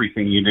you for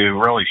everything you do,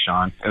 really,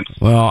 Sean.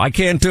 Well, I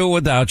can't do it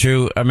without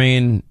you. I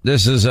mean,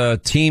 this is a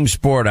team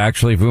sport,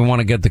 actually, if we want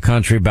to get the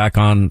country back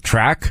on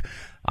track.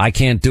 I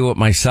can't do it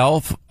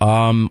myself.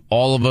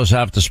 All of us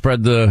have to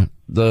spread the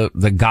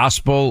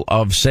gospel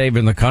of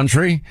saving the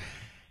country.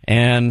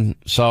 And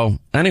so,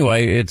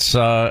 anyway, it's,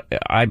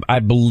 I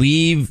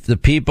believe the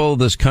people of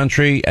this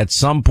country at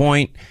some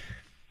point,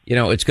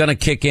 it's going to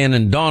kick in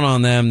and dawn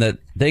on them that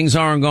things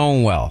aren't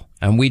going well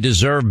and we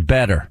deserve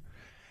better.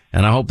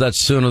 And I hope that's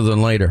sooner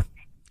than later.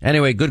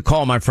 Anyway, good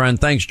call, my friend.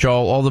 Thanks,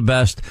 Joel. All the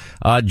best.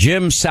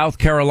 Jim, South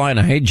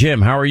Carolina. Hey,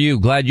 Jim, how are you?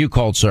 Glad you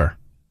called, sir.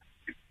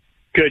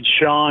 Good,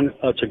 Sean.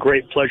 It's a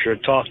great pleasure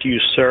to talk to you,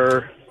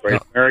 sir.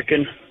 Great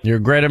American. You're a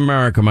great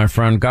American, my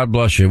friend. God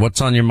bless you.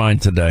 What's on your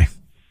mind today?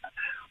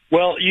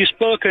 Well, you've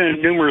spoken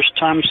numerous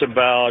times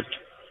about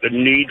the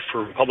need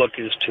for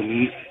Republicans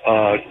to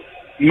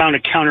mount a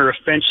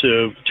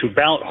counteroffensive to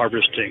ballot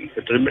harvesting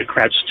that the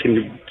Democrats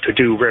seem to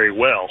do very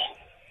well.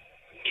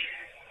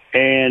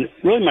 And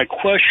really my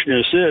question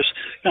is this,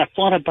 and I've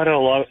thought about it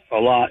a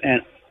lot,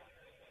 and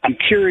I'm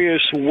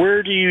curious,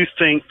 where do you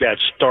think that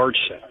starts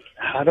at?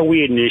 How do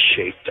we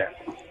initiate that?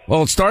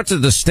 Well, it starts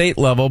at the state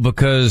level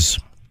because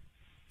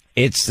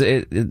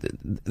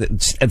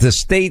the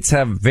states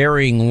have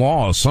varying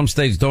laws. Some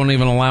states don't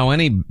even allow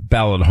any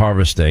ballot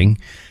harvesting.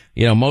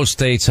 Most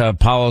states have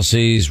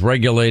policies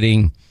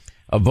regulating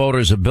a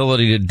voter's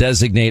ability to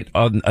designate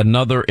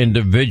another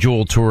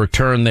individual to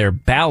return their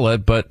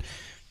ballot, but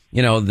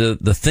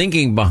the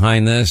thinking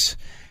behind this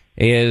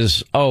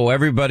is,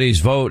 everybody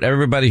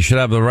should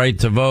have the right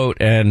to vote.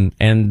 And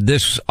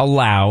this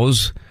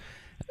allows,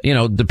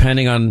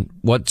 depending on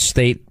what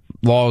state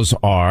laws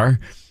are,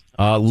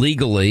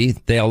 legally,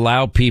 they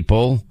allow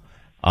people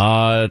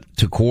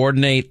to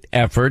coordinate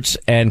efforts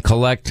and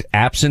collect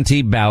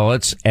absentee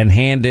ballots and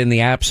hand in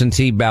the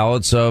absentee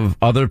ballots of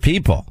other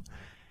people.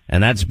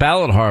 And that's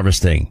ballot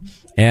harvesting.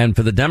 And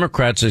for the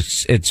Democrats,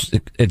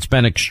 it's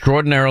been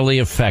extraordinarily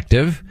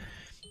effective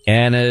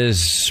and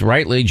has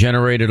rightly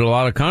generated a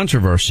lot of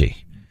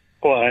controversy.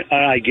 Well,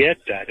 I get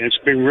that. It's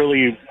been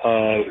really,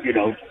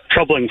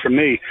 troubling for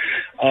me.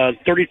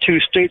 32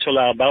 states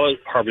allow ballot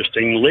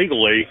harvesting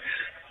legally.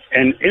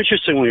 And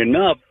interestingly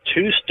enough,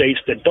 2 states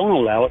that don't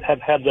allow it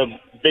have had the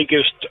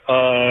biggest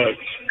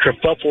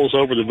kerfuffles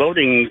over the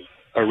voting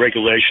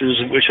regulations,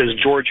 which is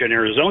Georgia and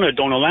Arizona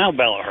don't allow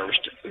ballot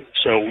harvesting.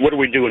 So what do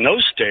we do in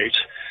those states?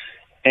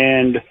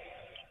 And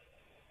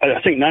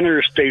I think 9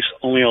 other states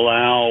only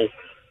allow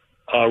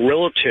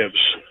relatives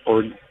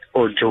or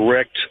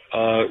direct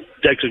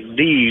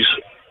designees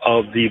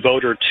of the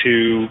voter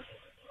to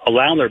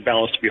allow their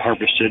ballots to be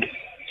harvested.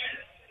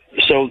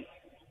 So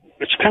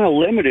it's kind of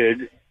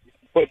limited.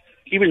 But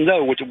even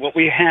though with what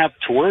we have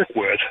to work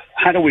with,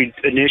 how do we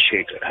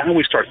initiate it? How do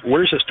we start?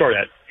 Where does it start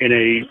at? In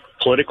a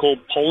political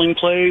polling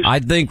place? I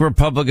think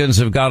Republicans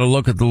have got to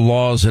look at the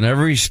laws in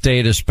every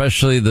state,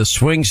 especially the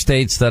swing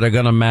states that are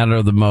going to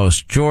matter the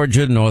most.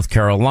 Georgia, North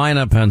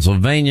Carolina,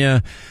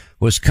 Pennsylvania,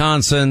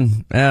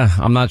 Wisconsin.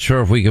 I'm not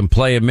sure if we can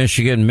play in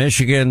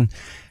Michigan,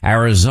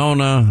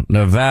 Arizona,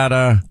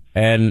 Nevada,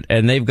 and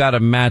they've got to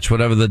match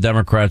whatever the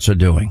Democrats are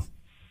doing.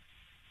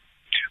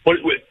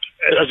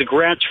 As a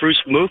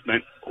grassroots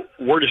movement,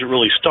 where does it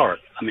really start?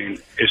 I mean,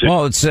 is it?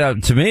 Well, it's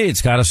to me,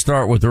 it's got to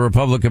start with the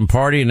Republican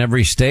Party in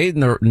every state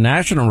and the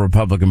National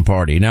Republican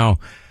Party. Now,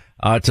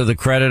 to the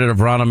credit of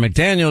Ronna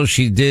McDaniel,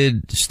 she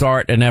did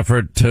start an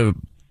effort to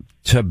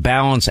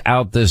balance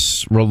out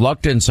this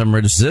reluctance and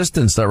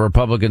resistance that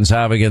Republicans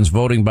have against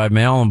voting by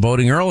mail and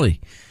voting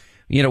early.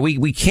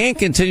 We can't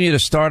continue to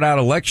start out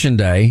Election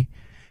Day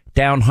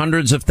down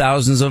hundreds of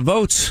thousands of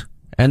votes.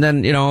 And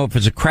then, if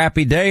it's a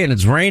crappy day and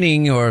it's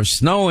raining or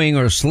snowing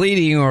or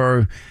sleeting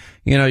or,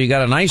 you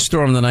got an ice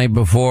storm the night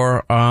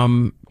before,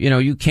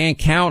 you can't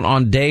count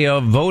on day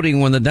of voting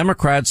when the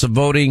Democrats are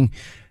voting,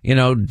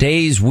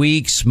 days,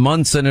 weeks,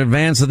 months in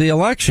advance of the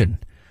election.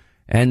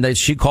 And that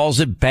she calls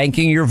it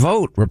banking your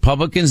vote.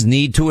 Republicans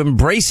need to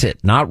embrace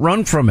it, not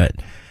run from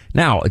it.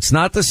 Now, it's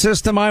not the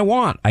system I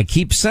want. I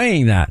keep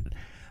saying that.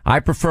 I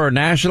prefer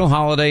national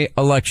holiday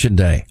Election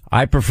Day.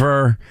 I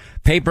prefer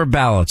paper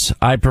ballots.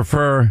 I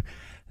prefer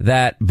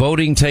that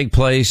voting take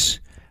place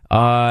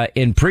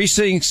in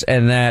precincts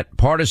and that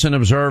partisan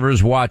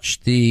observers watch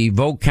the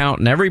vote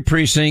count in every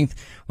precinct.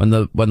 When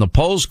the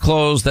polls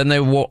close, then they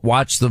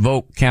watch the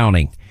vote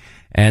counting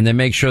and they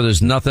make sure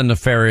there's nothing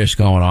nefarious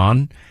going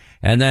on.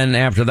 And then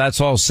after that's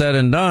all said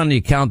and done,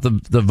 you count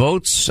the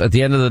votes at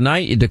the end of the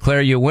night, you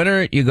declare you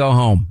winner, you go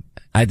home.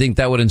 I think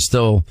that would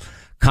instill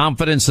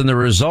confidence in the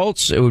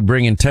results. It would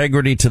bring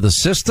integrity to the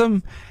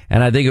system.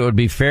 And I think it would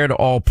be fair to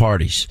all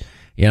parties.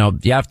 You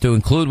have to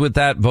include with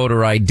that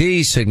voter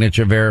ID,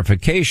 signature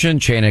verification,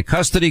 chain of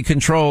custody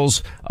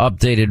controls,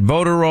 updated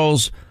voter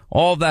rolls.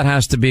 All of that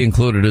has to be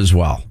included as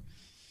well.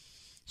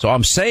 So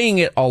I'm saying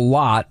it a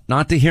lot,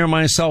 not to hear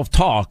myself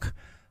talk.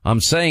 I'm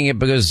saying it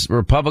because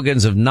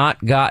Republicans have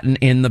not gotten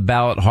in the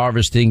ballot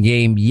harvesting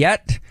game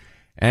yet.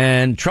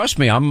 And trust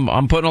me,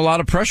 I'm putting a lot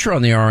of pressure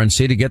on the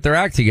RNC to get their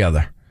act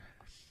together.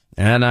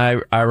 And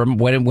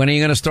when are you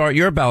going to start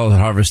your ballot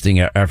harvesting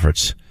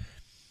efforts?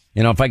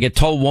 If I get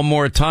told one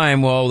more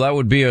time, well, that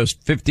would be a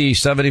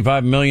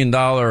 $50-75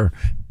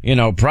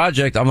 million,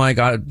 project. I'm like,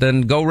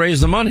 then go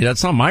raise the money.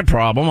 That's not my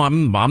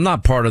problem. I'm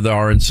not part of the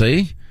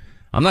RNC.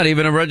 I'm not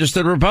even a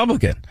registered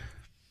Republican.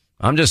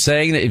 I'm just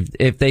saying that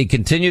if they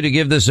continue to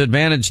give this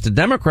advantage to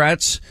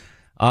Democrats,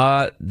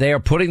 they are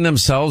putting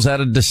themselves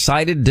at a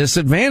decided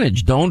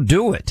disadvantage. Don't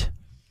do it.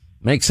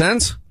 Make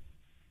sense?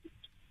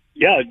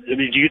 Yeah. I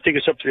mean, do you think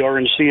it's up to the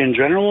RNC in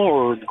general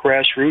or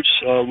grassroots,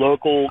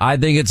 local? I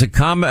think it's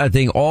I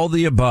think all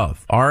the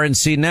above.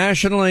 RNC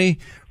nationally,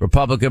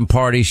 Republican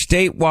Party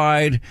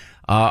statewide.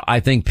 I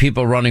think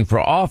people running for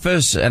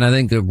office, and I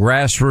think the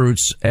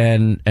grassroots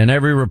and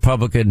every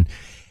Republican.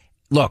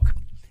 Look,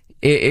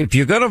 if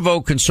you're going to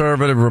vote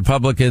conservative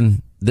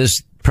Republican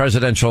this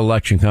presidential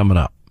election coming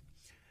up,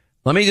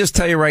 let me just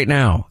tell you right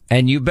now,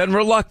 and you've been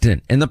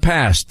reluctant in the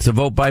past to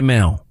vote by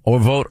mail or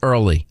vote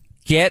early.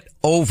 Get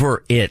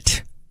over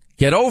it.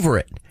 Get over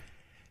it.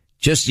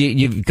 Just,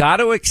 you've got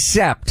to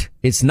accept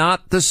it's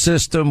not the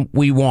system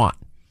we want.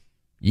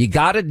 You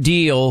got to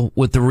deal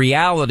with the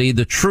reality,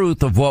 the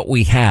truth of what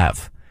we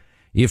have.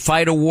 You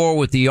fight a war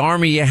with the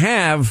army you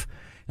have,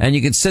 and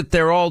you can sit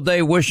there all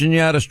day wishing you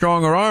had a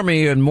stronger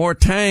army and more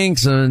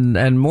tanks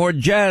and more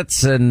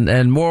jets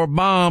and more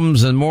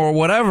bombs and more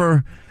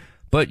whatever.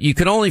 But you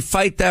can only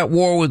fight that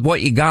war with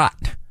what you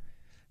got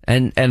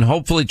and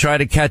hopefully try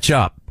to catch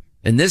up.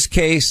 In this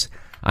case,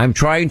 I'm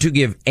trying to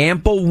give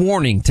ample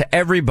warning to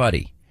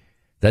everybody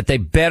that they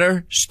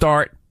better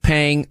start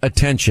paying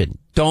attention.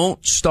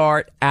 Don't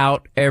start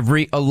out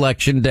every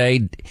election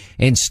day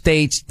in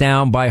states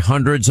down by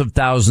hundreds of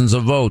thousands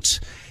of votes.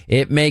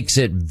 It makes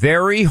it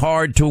very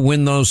hard to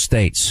win those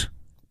states.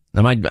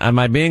 Am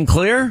I being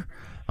clear?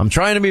 I'm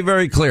trying to be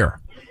very clear.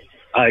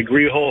 I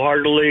agree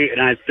wholeheartedly, and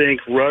I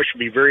think Rush would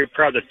be very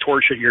proud of the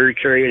torch that you're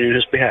carrying in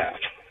his behalf.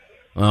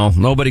 Well,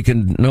 nobody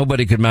can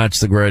match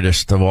the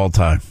greatest of all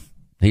time.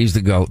 He's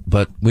the GOAT,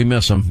 but we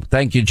miss him.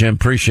 Thank you, Jim.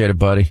 Appreciate it,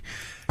 buddy.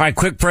 All right,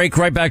 quick break.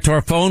 Right back to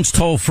our phones.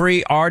 Toll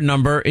free. Our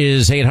number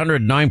is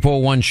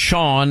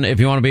 800-941-SEAN if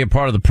you want to be a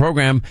part of the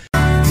program.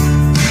 All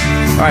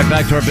right,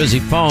 back to our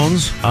busy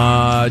phones.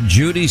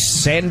 Judy,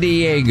 San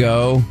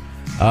Diego,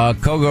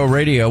 Kogo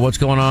Radio. What's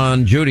going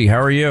on, Judy?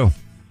 How are you?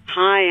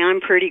 Hi,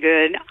 I'm pretty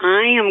good.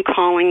 I am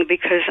calling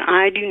because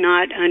I do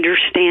not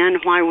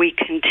understand why we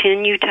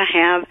continue to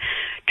have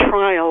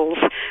trials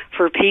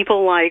for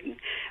people like,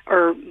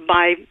 or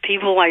by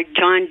people like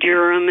John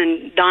Durham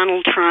and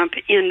Donald Trump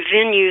in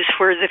venues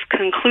where the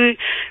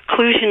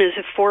conclusion is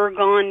a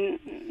foregone.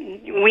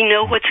 We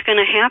know what's going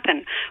to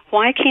happen.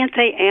 Why can't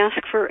they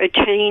ask for a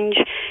change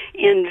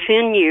in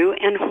venue,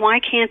 and why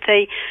can't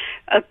they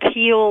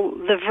appeal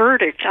the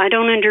verdict? I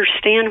don't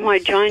understand why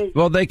John...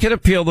 Well, they can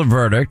appeal the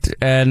verdict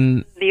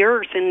and... the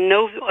earth and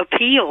no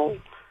appeal.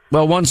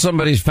 Well, once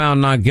somebody's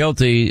found not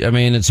guilty, I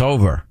mean, it's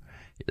over.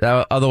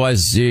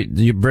 Otherwise,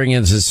 you bring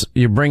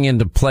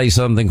into play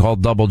something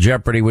called double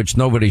jeopardy, which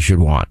nobody should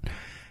want.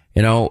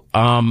 You know,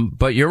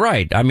 but you're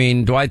right. I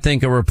mean, do I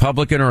think a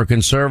Republican or a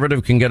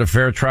conservative can get a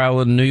fair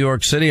trial in New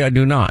York City? I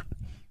do not.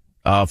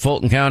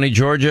 Fulton County,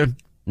 Georgia?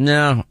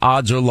 No,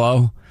 odds are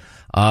low.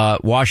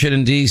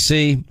 Washington,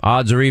 D.C.,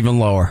 odds are even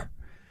lower.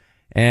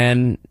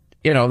 And,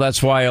 you know,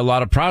 that's why a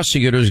lot of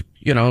prosecutors,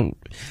 you know,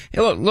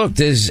 look,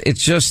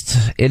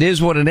 it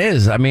is what it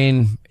is. I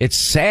mean,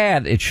 it's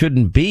sad. It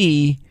shouldn't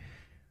be.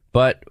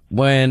 But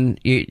when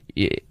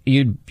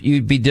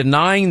you'd be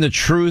denying the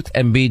truth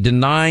and be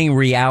denying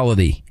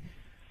reality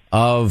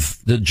of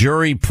the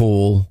jury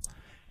pool.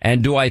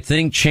 And do I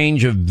think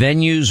change of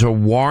venues are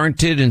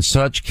warranted in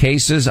such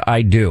cases?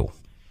 I do.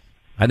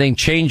 I think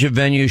change of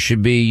venue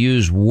should be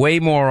used way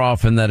more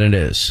often than it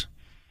is.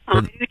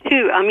 I do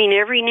too. I mean,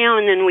 every now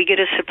and then we get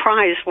a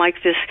surprise, like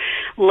this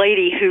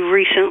lady who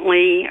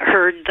recently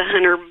heard the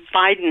Hunter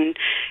Biden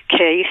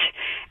case,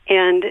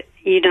 and,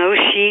 you know,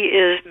 she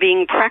is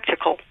being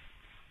practical.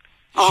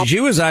 She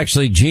was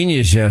actually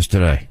genius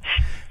yesterday.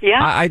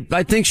 Yeah.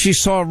 I think she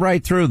saw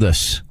right through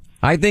this.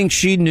 I think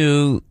she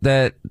knew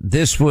that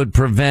this would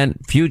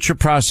prevent future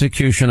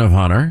prosecution of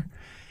Hunter.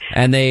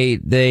 And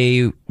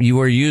you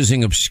were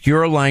using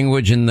obscure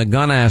language in the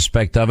gun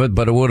aspect of it,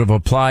 but it would have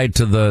applied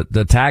to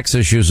the tax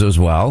issues as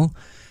well.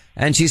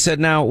 And she said,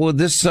 now, will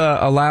this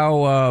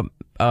allow,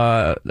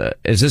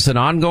 is this an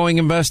ongoing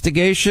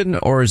investigation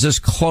or is this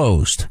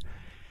closed?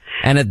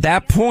 And at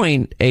that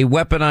point, a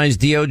weaponized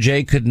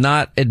DOJ could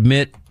not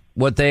admit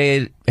what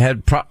they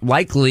had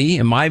likely,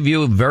 in my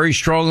view, very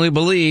strongly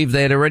believed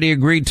they had already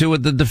agreed to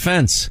with the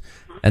defense.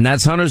 And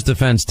that's Hunter's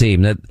defense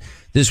team, that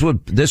this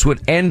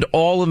would end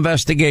all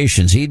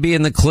investigations. He'd be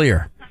in the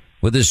clear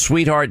with his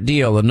sweetheart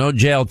deal and no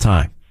jail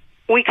time.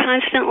 We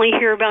constantly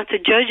hear about the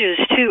judges,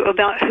 too,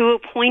 about who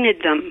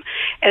appointed them,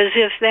 as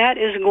if that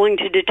is going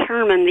to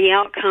determine the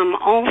outcome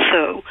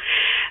also.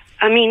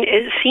 I mean,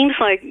 it seems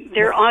like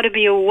there ought to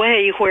be a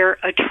way where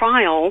a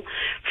trial,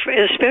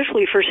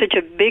 especially for such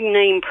a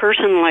big-name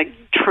person like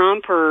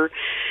Trump or,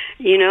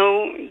 you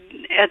know,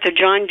 at the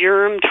John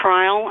Durham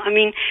trial, I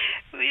mean,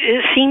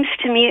 it seems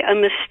to me a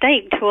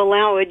mistake to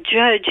allow a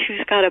judge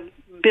who's got a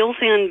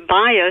built-in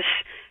bias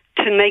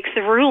to make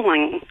the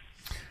ruling.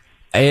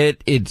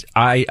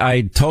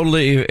 I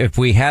totally, if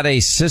we had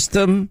a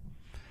system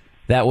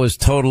that was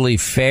totally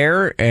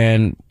fair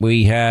and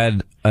we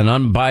had an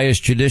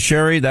unbiased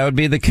judiciary, that would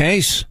be the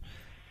case.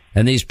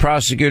 And these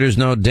prosecutors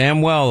know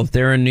damn well if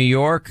they're in New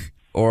York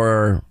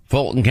or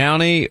Fulton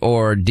County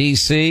or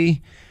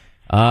D.C.,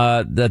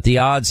 that the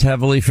odds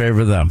heavily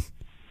favor them.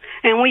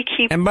 And we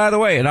keep. And by the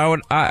way, and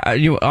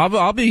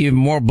I'll be even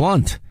more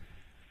blunt.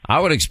 I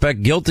would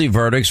expect guilty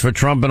verdicts for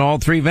Trump in all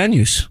three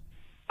venues.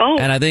 Oh.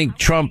 And I think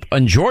Trump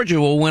in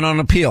Georgia will win on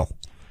appeal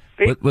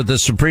with the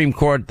Supreme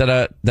Court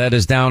that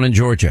is down in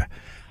Georgia.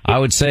 I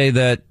would say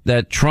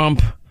that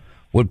Trump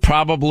would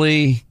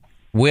probably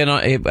win,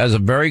 has a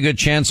very good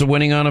chance of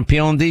winning on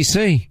appeal in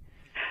D.C.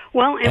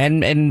 Well,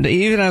 and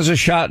even has a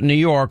shot in New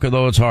York,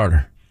 although it's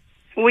harder.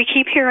 We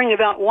keep hearing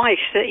about Weiss,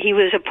 that he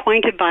was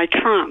appointed by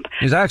Trump.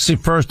 He's actually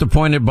first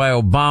appointed by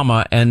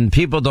Obama, and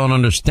people don't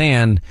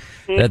understand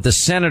that the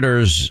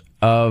senators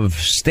of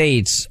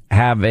states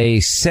have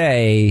a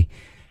say,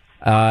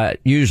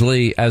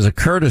 usually as a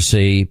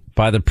courtesy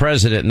by the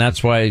president, and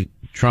that's why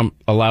Trump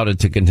allowed it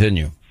to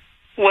continue.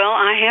 Well,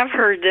 I have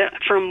heard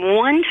that from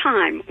one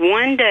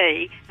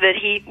day, that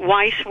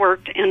Weiss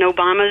worked in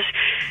Obama's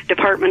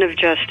Department of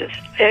Justice.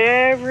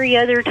 Every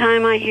other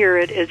time I hear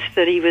it, it's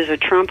that he was a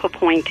Trump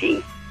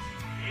appointee.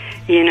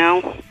 You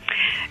know,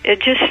 it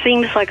just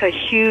seems like a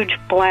huge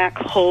black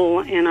hole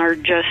in our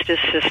justice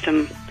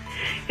system.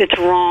 It's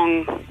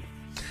wrong.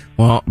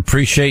 Well,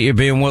 appreciate you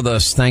being with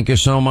us. Thank you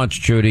so much,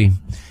 Judy.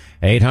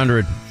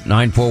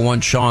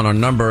 800-941-SEAN, our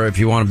number if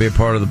you want to be a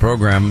part of the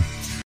program.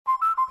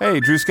 Hey,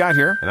 Drew Scott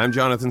here, and I'm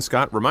Jonathan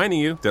Scott, reminding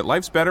you that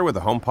life's better with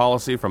a home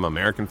policy from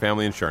American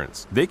Family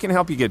Insurance. They can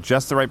help you get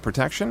just the right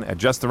protection at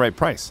just the right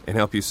price and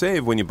help you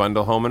save when you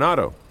bundle home and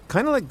auto.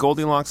 Kind of like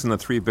Goldilocks and the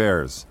Three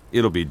Bears.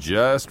 It'll be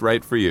just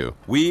right for you.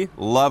 We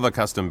love a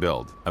custom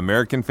build.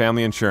 American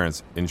Family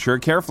Insurance. Insure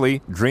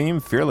carefully, dream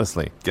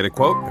fearlessly. Get a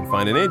quote and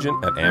find an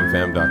agent at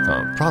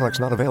amfam.com. Products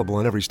not available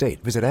in every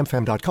state. Visit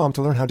amfam.com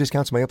to learn how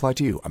discounts may apply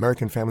to you.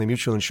 American Family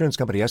Mutual Insurance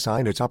Company, SI,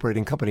 and its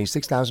operating company,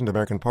 6000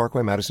 American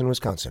Parkway, Madison,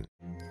 Wisconsin.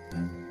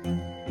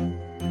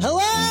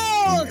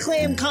 Hello,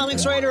 acclaimed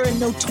comics writer and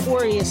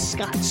notorious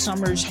Scott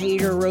Summers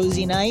hater,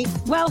 Rosie Knight.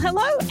 Well,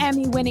 hello,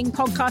 Emmy-winning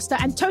podcaster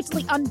and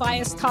totally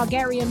unbiased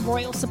Targaryen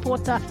royal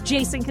supporter,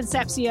 Jason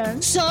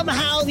Concepcion.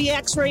 Somehow the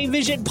X-Ray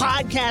Vision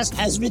podcast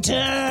has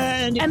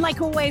returned. And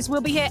like always, we'll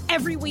be here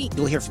every week.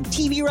 You'll hear from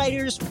TV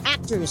writers,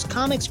 actors,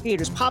 comics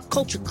creators, pop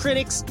culture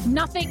critics.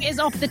 Nothing is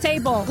off the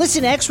table.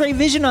 Listen to X-Ray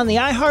Vision on the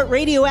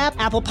iHeartRadio app,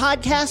 Apple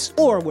Podcasts,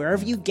 or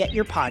wherever you get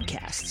your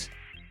podcasts.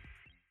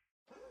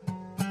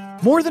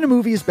 More Than a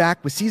Movie is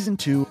back with Season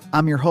 2.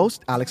 I'm your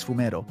host, Alex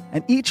Fumero,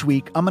 and each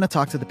week I'm going to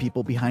talk to the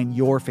people behind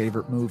your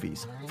favorite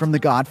movies. From The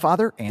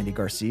Godfather, Andy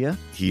Garcia.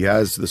 He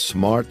has the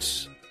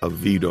smarts of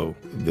Vito,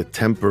 the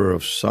temper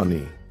of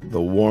Sonny, the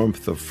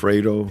warmth of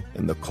Fredo,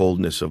 and the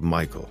coldness of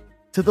Michael.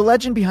 To the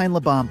legend behind La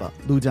Bamba,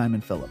 Lou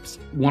Diamond Phillips.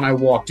 When I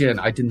walked in,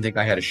 I didn't think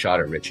I had a shot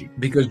at Richie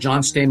because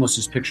John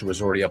Stamos' picture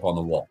was already up on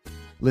the wall.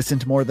 Listen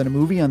to More Than a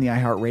Movie on the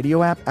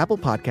iHeartRadio app, Apple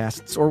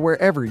Podcasts, or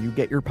wherever you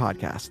get your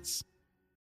podcasts.